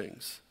most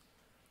things,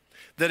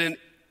 that in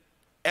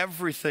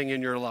everything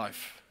in your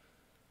life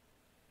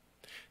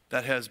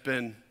that has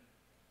been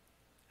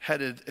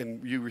headed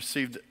and you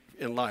received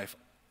in life,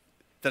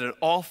 that in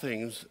all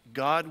things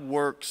God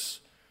works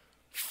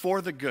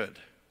for the good.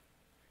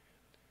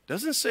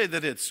 Doesn't say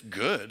that it's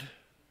good,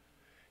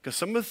 because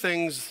some of the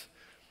things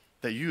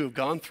that you have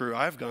gone through,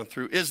 I've gone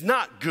through, is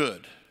not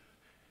good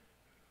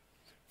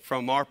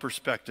from our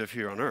perspective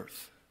here on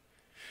earth.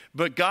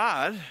 But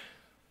God,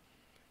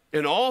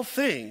 in all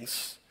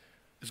things,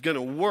 is going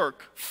to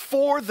work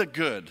for the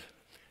good,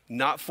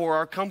 not for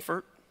our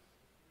comfort,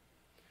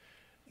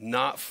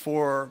 not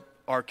for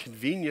our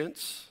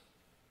convenience,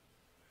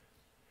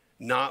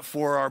 not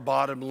for our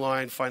bottom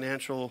line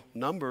financial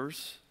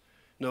numbers.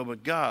 No,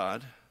 but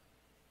God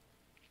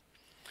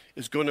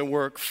is going to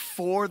work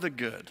for the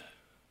good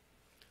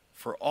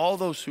for all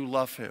those who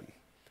love him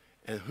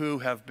and who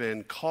have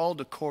been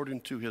called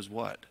according to his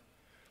what?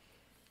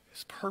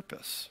 His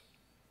purpose.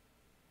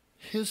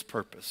 His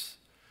purpose.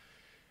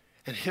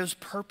 And his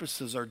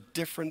purposes are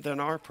different than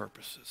our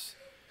purposes.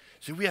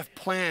 See, we have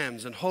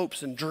plans and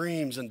hopes and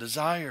dreams and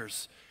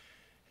desires.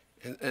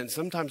 And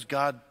sometimes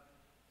God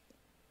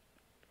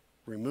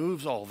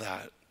removes all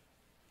that.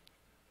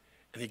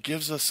 And he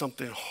gives us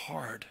something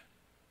hard,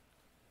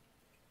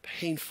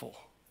 painful.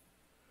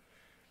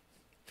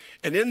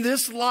 And in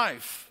this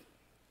life,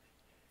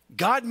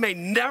 God may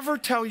never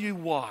tell you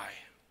why.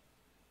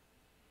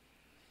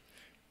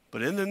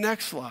 But in the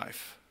next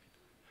life,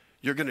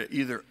 you're going to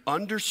either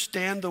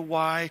understand the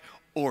why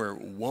or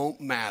it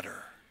won't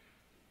matter.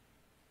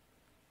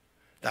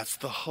 That's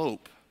the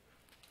hope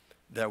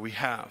that we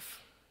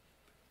have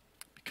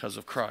because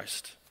of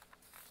Christ.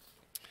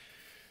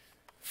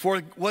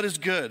 For what is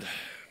good?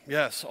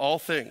 Yes, all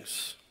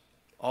things,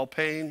 all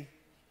pain,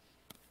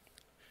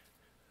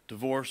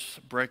 divorce,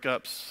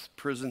 breakups,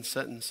 prison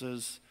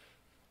sentences,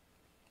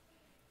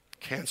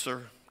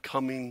 cancer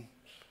coming,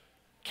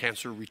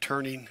 cancer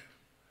returning,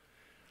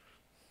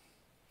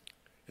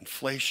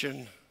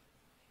 inflation,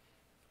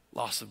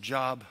 loss of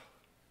job,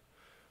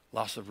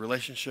 loss of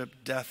relationship,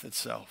 death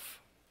itself.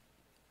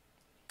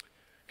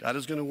 God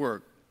is going to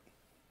work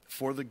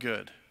for the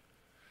good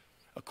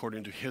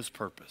according to his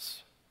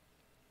purpose.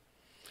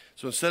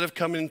 So instead of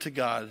coming to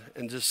God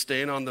and just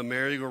staying on the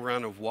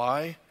merry-go-round of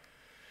why,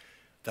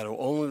 that will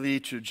only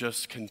lead to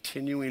just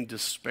continuing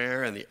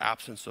despair and the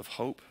absence of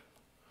hope,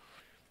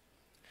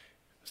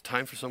 it's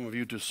time for some of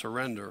you to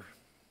surrender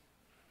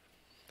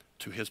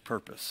to his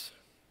purpose.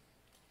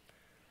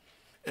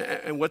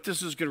 And what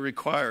this is going to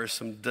require is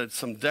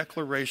some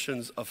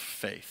declarations of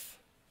faith.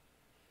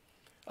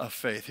 Of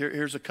faith.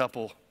 Here's a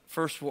couple.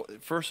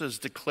 First is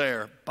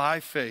declare by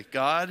faith,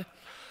 God,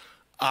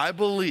 I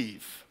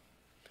believe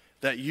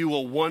that you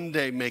will one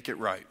day make it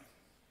right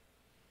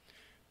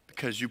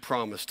because you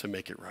promised to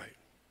make it right.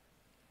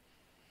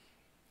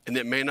 And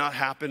it may not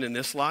happen in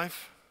this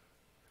life,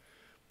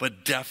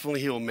 but definitely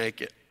he will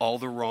make it, all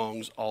the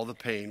wrongs, all the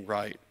pain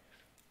right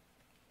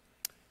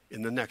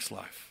in the next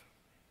life.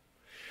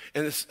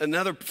 And it's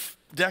another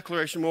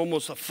declaration,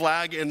 almost a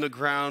flag in the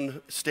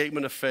ground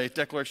statement of faith,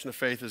 declaration of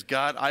faith is,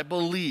 God, I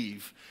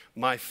believe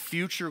my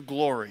future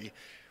glory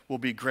will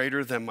be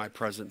greater than my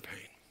present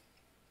pain.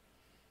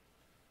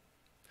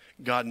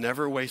 God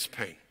never wastes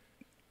pain.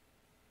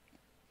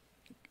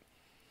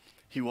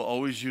 He will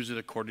always use it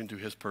according to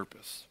his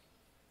purpose.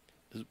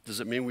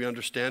 Does it mean we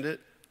understand it?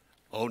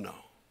 Oh, no.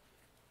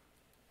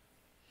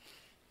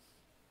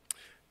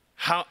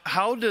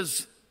 How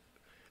does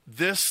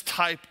this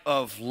type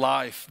of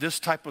life, this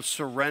type of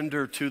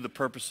surrender to the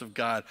purpose of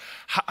God,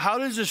 how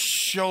does this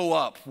show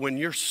up when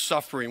you're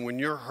suffering, when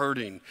you're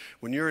hurting,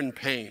 when you're in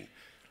pain?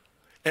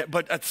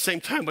 But at the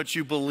same time, but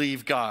you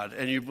believe God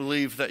and you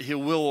believe that he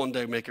will one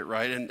day make it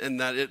right and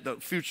that the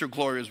future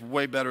glory is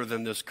way better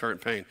than this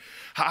current pain.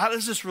 How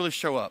does this really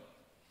show up?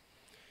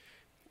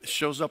 It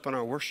shows up in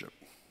our worship.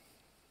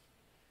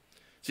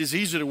 See, it's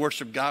easy to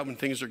worship God when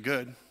things are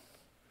good.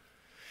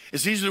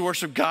 It's easy to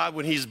worship God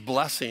when he's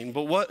blessing,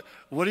 but what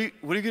are you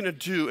going to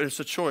do? And it's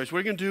a choice. What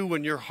are you going to do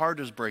when your heart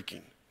is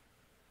breaking?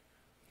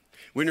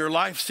 When your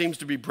life seems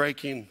to be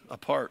breaking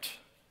apart?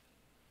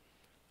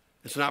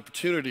 It's an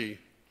opportunity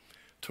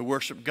to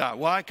worship God.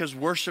 Why? Because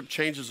worship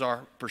changes our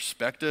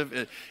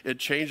perspective. It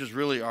changes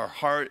really our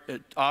heart.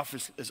 It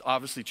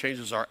obviously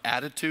changes our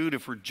attitude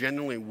if we're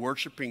genuinely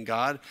worshiping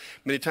God.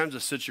 Many times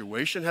the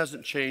situation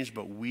hasn't changed,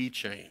 but we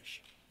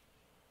change.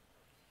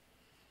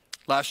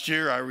 Last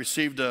year, I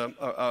received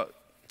I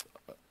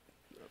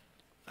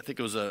think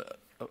it was a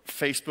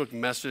Facebook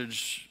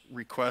message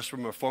request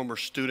from a former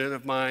student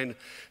of mine.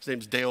 His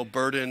name's Dale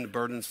Burden.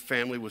 Burden's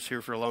family was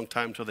here for a long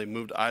time until they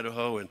moved to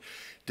Idaho, and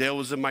Dale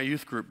was in my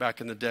youth group back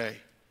in the day.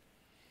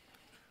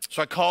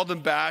 So I called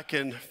him back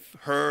and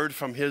heard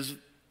from his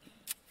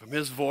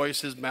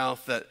voice, his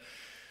mouth, that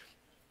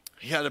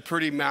he had a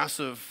pretty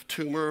massive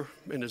tumor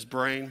in his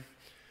brain,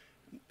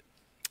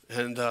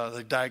 and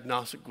the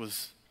diagnostic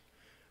was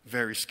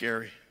very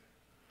scary.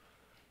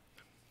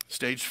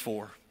 Stage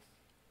 4.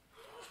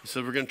 He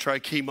said, we're going to try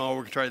chemo, we're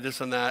going to try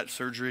this and that,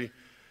 surgery,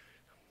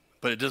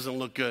 but it doesn't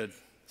look good.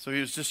 So he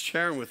was just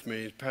sharing with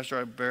me,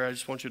 Pastor Barry, I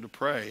just want you to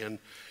pray.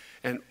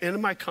 And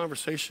in my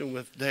conversation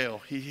with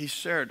Dale, he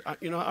shared,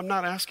 I'm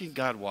not asking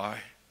God why.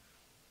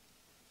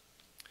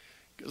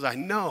 Because I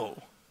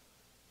know,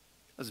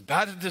 as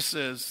bad as this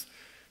is,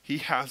 he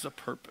has a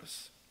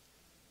purpose.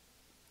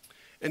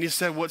 And he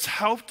said, what's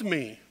helped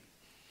me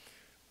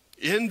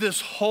in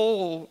this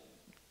whole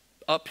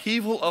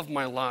upheaval of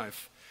my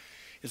life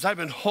is I've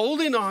been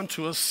holding on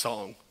to a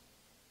song,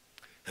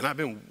 and I've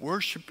been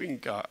worshiping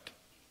God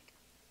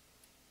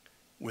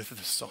with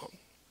this song.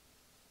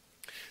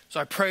 So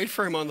I prayed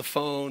for him on the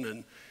phone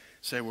and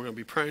said, we're going to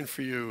be praying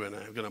for you, and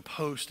I'm going to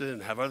post it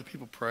and have other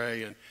people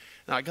pray. And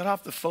I got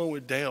off the phone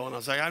with Dale, and I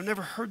was like, I've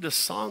never heard this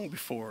song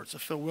before. It's a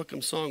Phil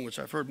Wickham song, which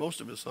I've heard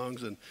most of his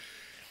songs. And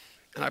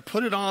I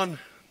put it on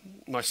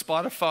my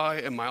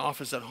Spotify in my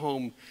office at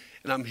home,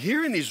 and I'm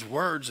hearing these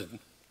words, and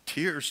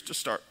tears just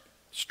start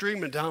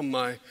streaming down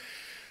my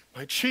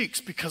cheeks,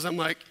 because I'm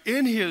like,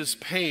 in his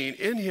pain,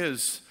 in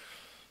his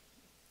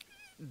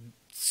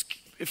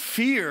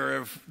fear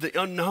of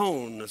the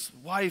unknown, his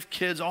wife,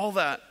 kids, all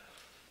that,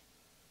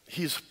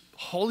 he's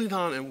holding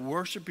on and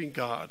worshiping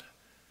God.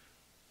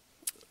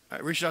 I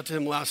reached out to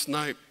him last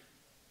night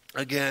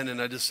again,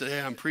 and I just said,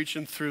 hey, I'm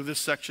preaching through this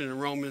section in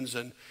Romans,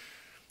 and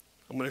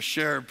I'm going to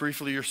share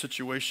briefly your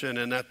situation.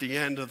 And at the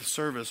end of the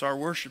service, our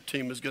worship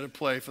team is going to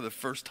play for the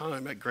first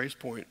time at Grace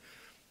Point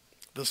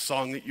the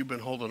song that you've been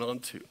holding on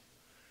to.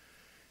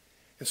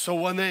 And so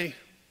when they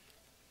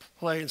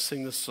play and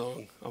sing this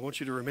song, I want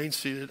you to remain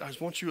seated. I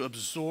just want you to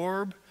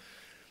absorb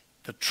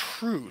the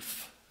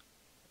truth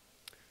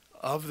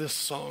of this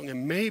song,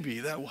 and maybe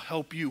that will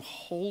help you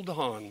hold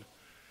on,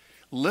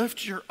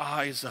 lift your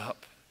eyes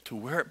up to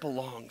where it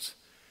belongs,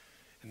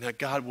 and that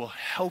God will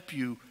help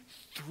you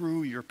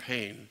through your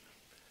pain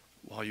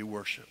while you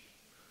worship.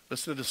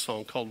 Listen to this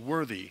song called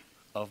Worthy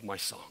of My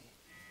Song.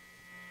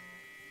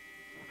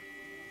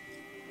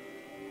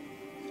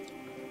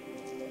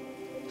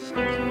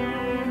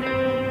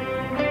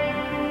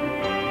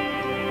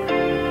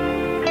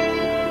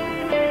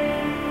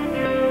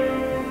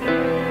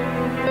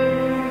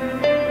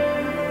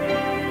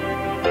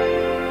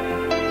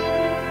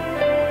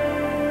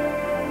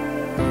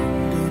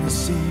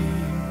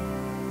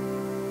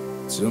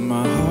 Till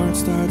my heart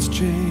starts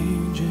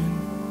changing.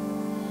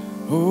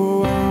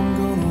 Oh, I'm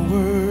gonna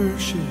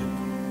worship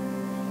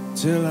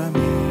till I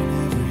mean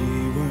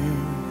every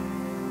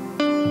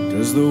word.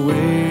 'Cause the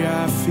way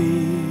I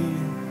feel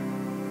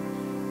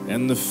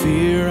and the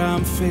fear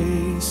I'm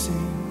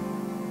facing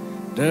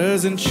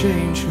doesn't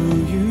change who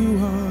you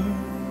are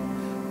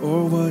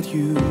or what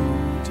you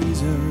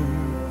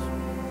deserve.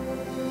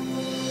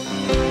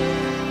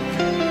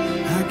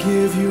 I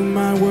give you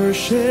my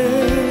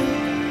worship,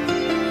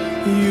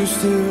 you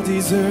still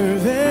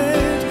deserve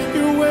it.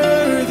 You're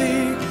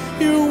worthy,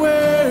 you're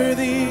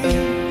worthy,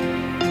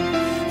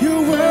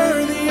 you're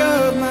worthy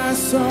of my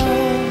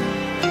song.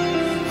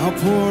 I'll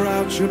pour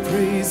out your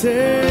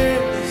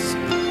praises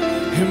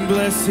in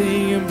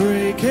blessing and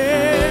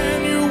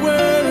breaking. You're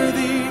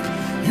worthy,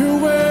 you're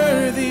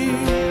worthy,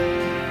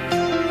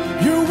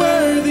 you're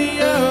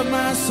worthy of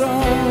my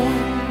song.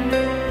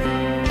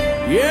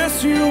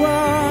 Yes, you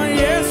are,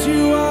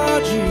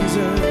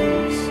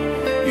 Jesus.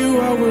 You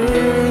are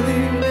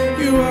worthy,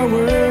 you are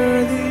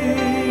worthy.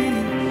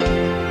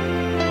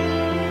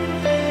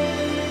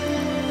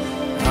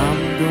 I'm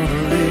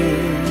gonna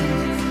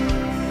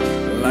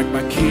live like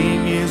my King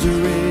is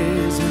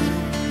risen.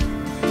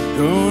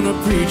 Gonna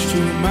preach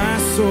to my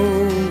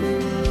soul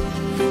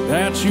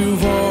that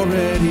you've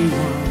already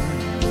won.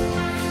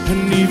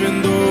 And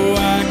even though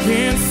I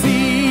can't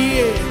see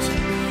it,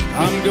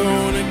 I'm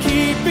gonna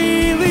keep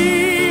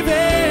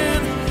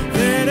believing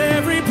that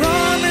every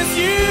promise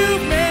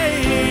you've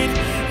made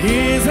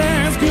is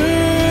as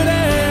good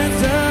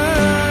as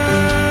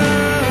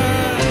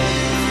done.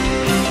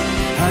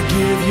 I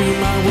give you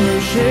my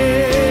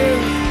worship,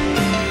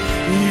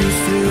 you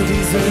still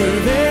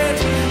deserve it.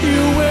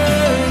 You're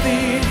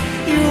worthy,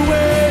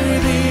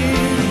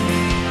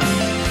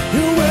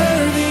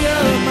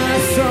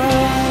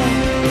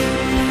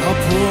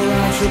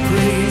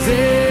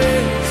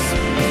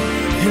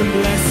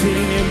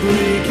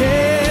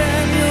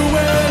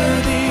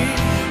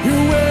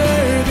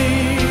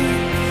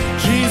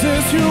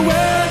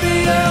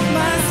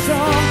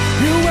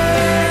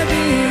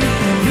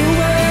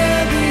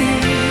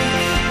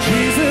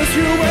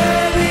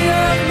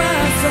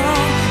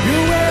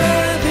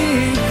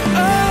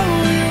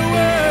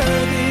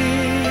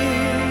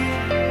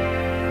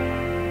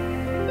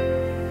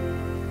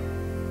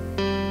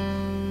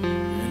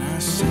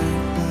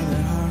 sat by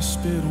that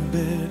hospital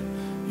bed,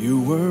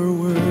 you were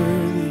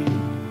worthy.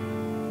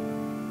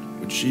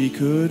 When she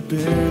could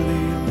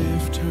barely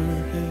lift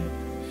her head,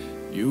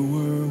 you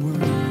were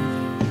worthy.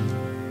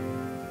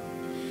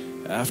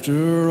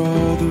 After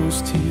all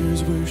those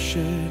tears were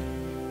shed,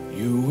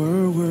 you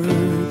were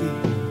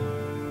worthy.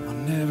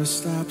 I'll never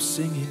stop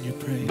singing your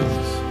praise.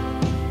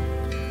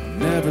 I'll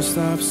never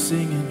stop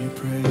singing your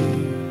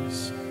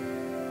praise.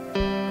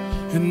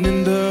 And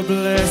in the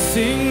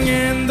blessing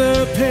and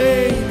the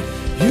pain,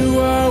 you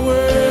are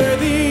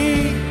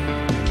worthy.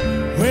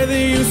 Whether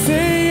you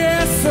say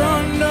yes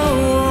or no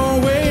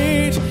or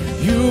wait,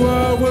 you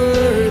are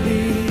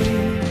worthy.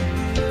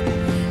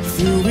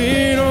 Through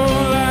it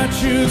all I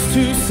choose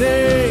to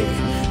say,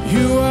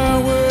 you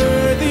are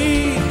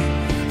worthy.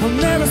 I'll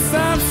never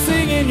stop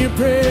singing your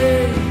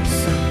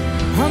praise.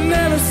 I'll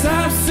never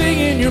stop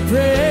singing your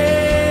praise.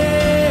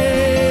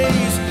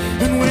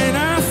 And when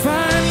I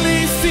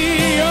finally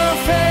see your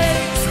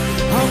face,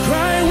 I'll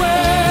cry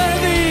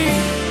worthy.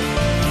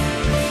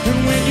 And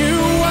when you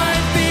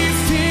wipe these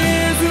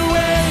tears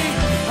away,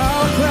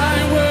 I'll cry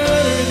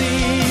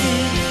worthy.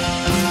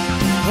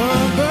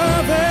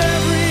 Above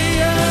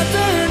every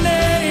other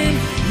name,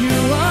 you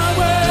are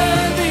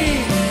worthy.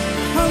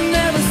 I'll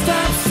never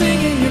stop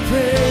singing your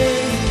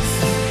praise.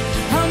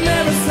 I'll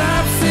never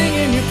stop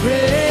singing your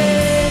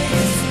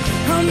praise.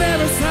 I'll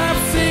never stop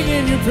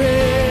singing your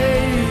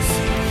praise.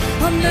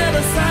 I'll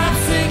never stop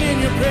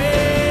singing your praise.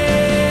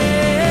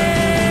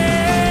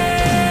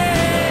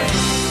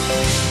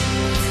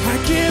 I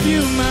give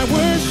you my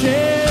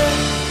worship,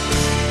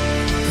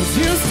 'cause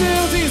you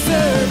still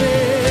deserve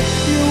it.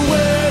 You're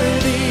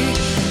worthy,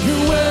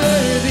 you're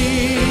worthy.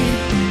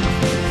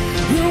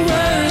 You're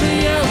worthy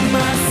of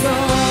my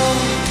song.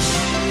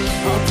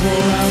 I'll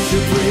pour out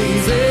your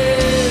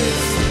praises,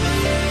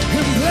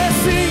 and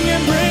blessing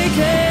and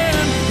breaking.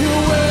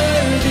 You're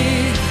worthy,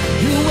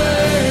 you're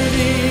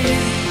worthy.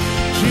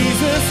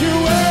 Jesus,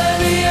 you're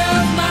worthy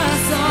of my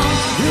song.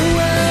 You're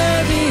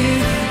worthy,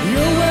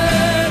 you're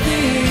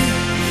worthy.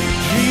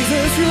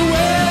 Jesus, you're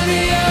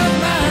worthy of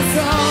my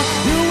song.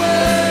 You're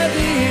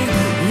worthy,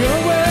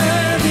 you're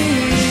worthy.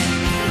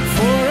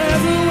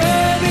 Forever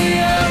worthy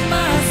of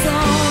my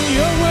song.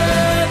 You're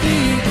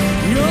worthy,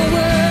 you're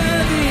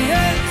worthy.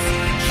 Yes.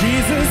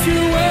 Jesus,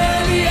 you're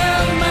worthy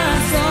of my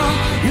song.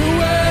 You're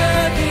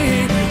worthy,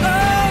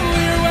 oh,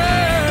 you're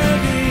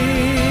worthy.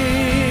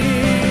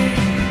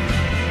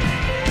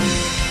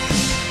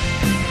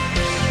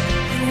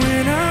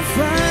 When I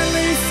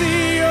finally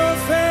see your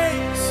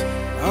face,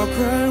 I'll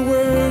cry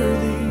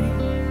worthy.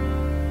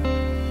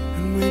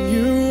 And when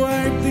you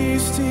wipe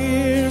these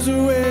tears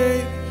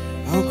away,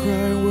 I'll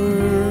cry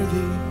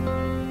worthy.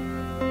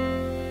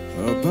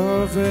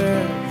 Above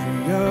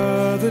every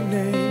other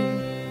name,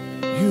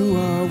 you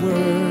are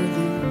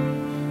worthy.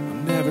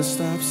 I'll never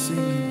stop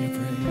singing your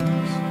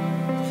praise.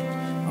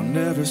 I'll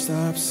never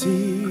stop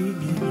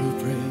singing your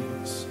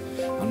praise.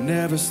 I'll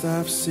never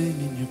stop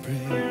singing your praise.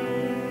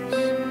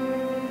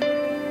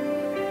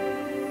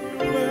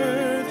 You're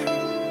worthy.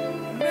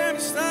 I'll never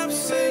stop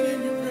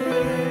singing your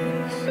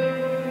praise.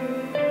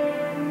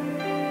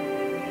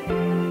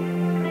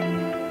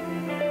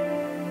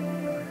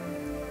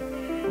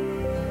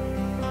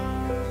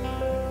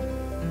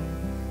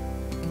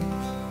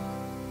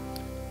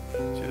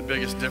 See, the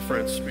biggest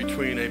difference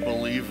between a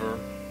believer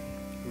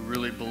who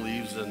really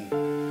believes in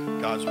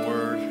God's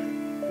word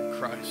and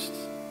Christ,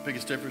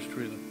 biggest difference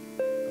between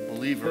a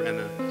believer and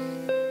a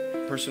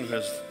person who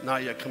has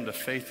not yet come to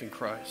faith in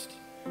Christ,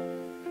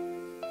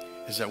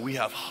 is that we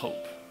have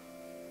hope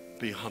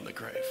beyond the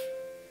grave.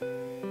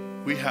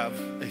 We have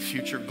a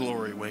future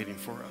glory waiting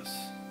for us.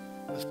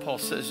 As Paul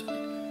says,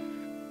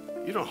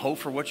 you don't hope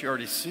for what you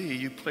already see.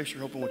 You place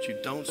your hope in what you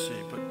don't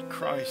see. But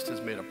Christ has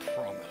made a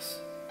promise,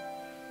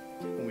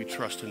 and we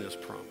trust in his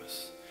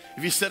promise.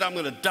 If he said, I'm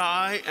going to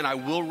die and I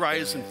will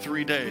rise in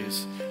 3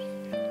 days,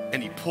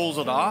 and he pulls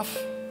it off,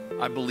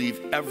 I believe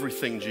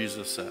everything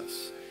Jesus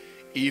says.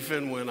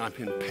 Even when I'm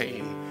in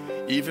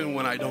pain, even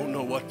when I don't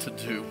know what to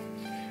do,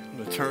 I'm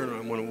going to turn and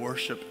I'm going to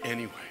worship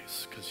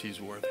anyways, because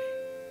he's worthy.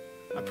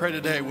 I pray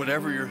today,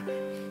 whatever you're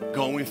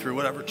going through,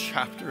 whatever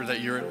chapter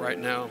that you're in right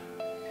now,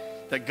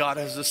 that God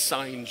has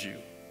assigned you,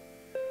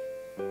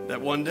 that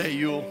one day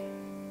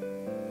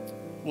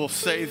will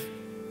say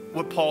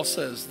what Paul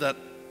says, that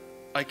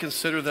I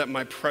consider that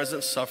my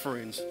present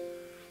sufferings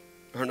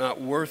are not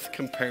worth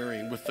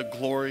comparing with the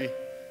glory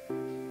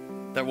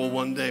that will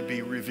one day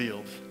be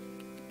revealed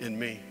in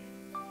me.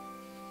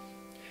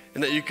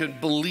 And that you can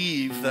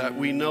believe that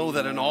we know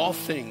that in all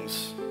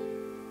things,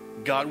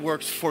 God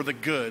works for the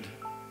good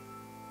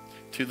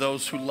to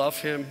those who love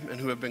him and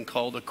who have been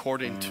called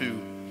according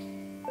to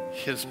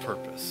his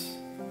purpose,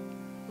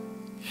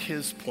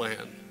 his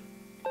plan,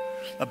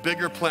 a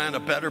bigger plan, a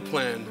better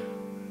plan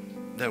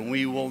than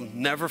we will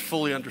never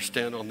fully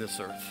understand on this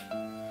earth.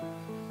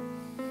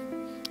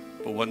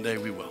 But one day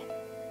we will.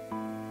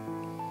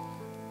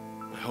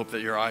 I hope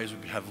that your eyes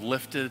have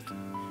lifted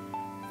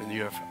and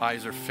your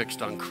eyes are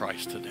fixed on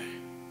Christ today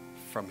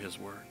from his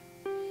word.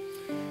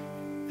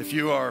 If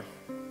you are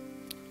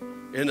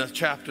in a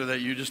chapter that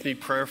you just need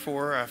prayer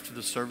for after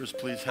the service,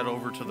 please head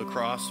over to the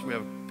cross. We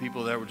have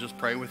people that will just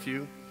pray with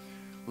you.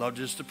 Love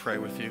just to pray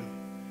with you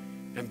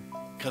and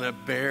kind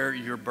of bear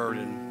your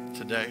burden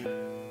today.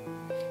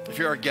 If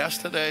you're our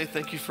guest today,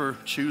 thank you for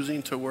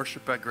choosing to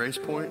worship at Grace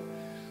Point.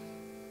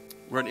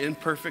 We're an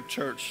imperfect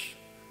church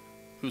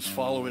who's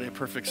following a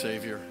perfect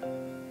Savior,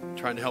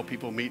 trying to help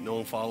people meet, know,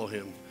 and follow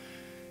him,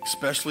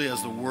 especially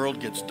as the world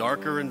gets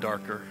darker and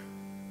darker.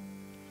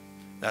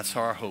 That's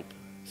our hope.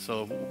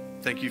 So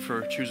thank you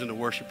for choosing to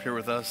worship here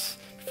with us.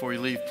 Before you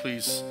leave,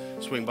 please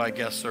swing by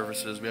guest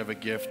services. We have a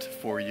gift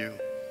for you.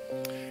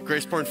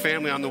 Grace Point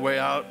family, on the way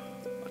out,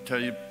 I tell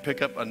you,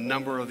 pick up a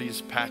number of these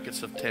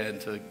packets of 10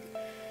 to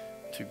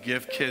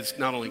give kids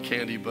not only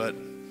candy, but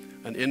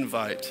an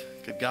invite.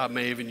 God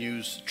may even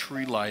use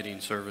tree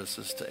lighting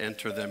services to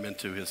enter them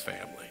into his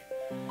family.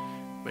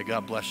 May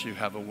God bless you.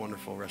 Have a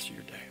wonderful rest of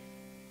your day.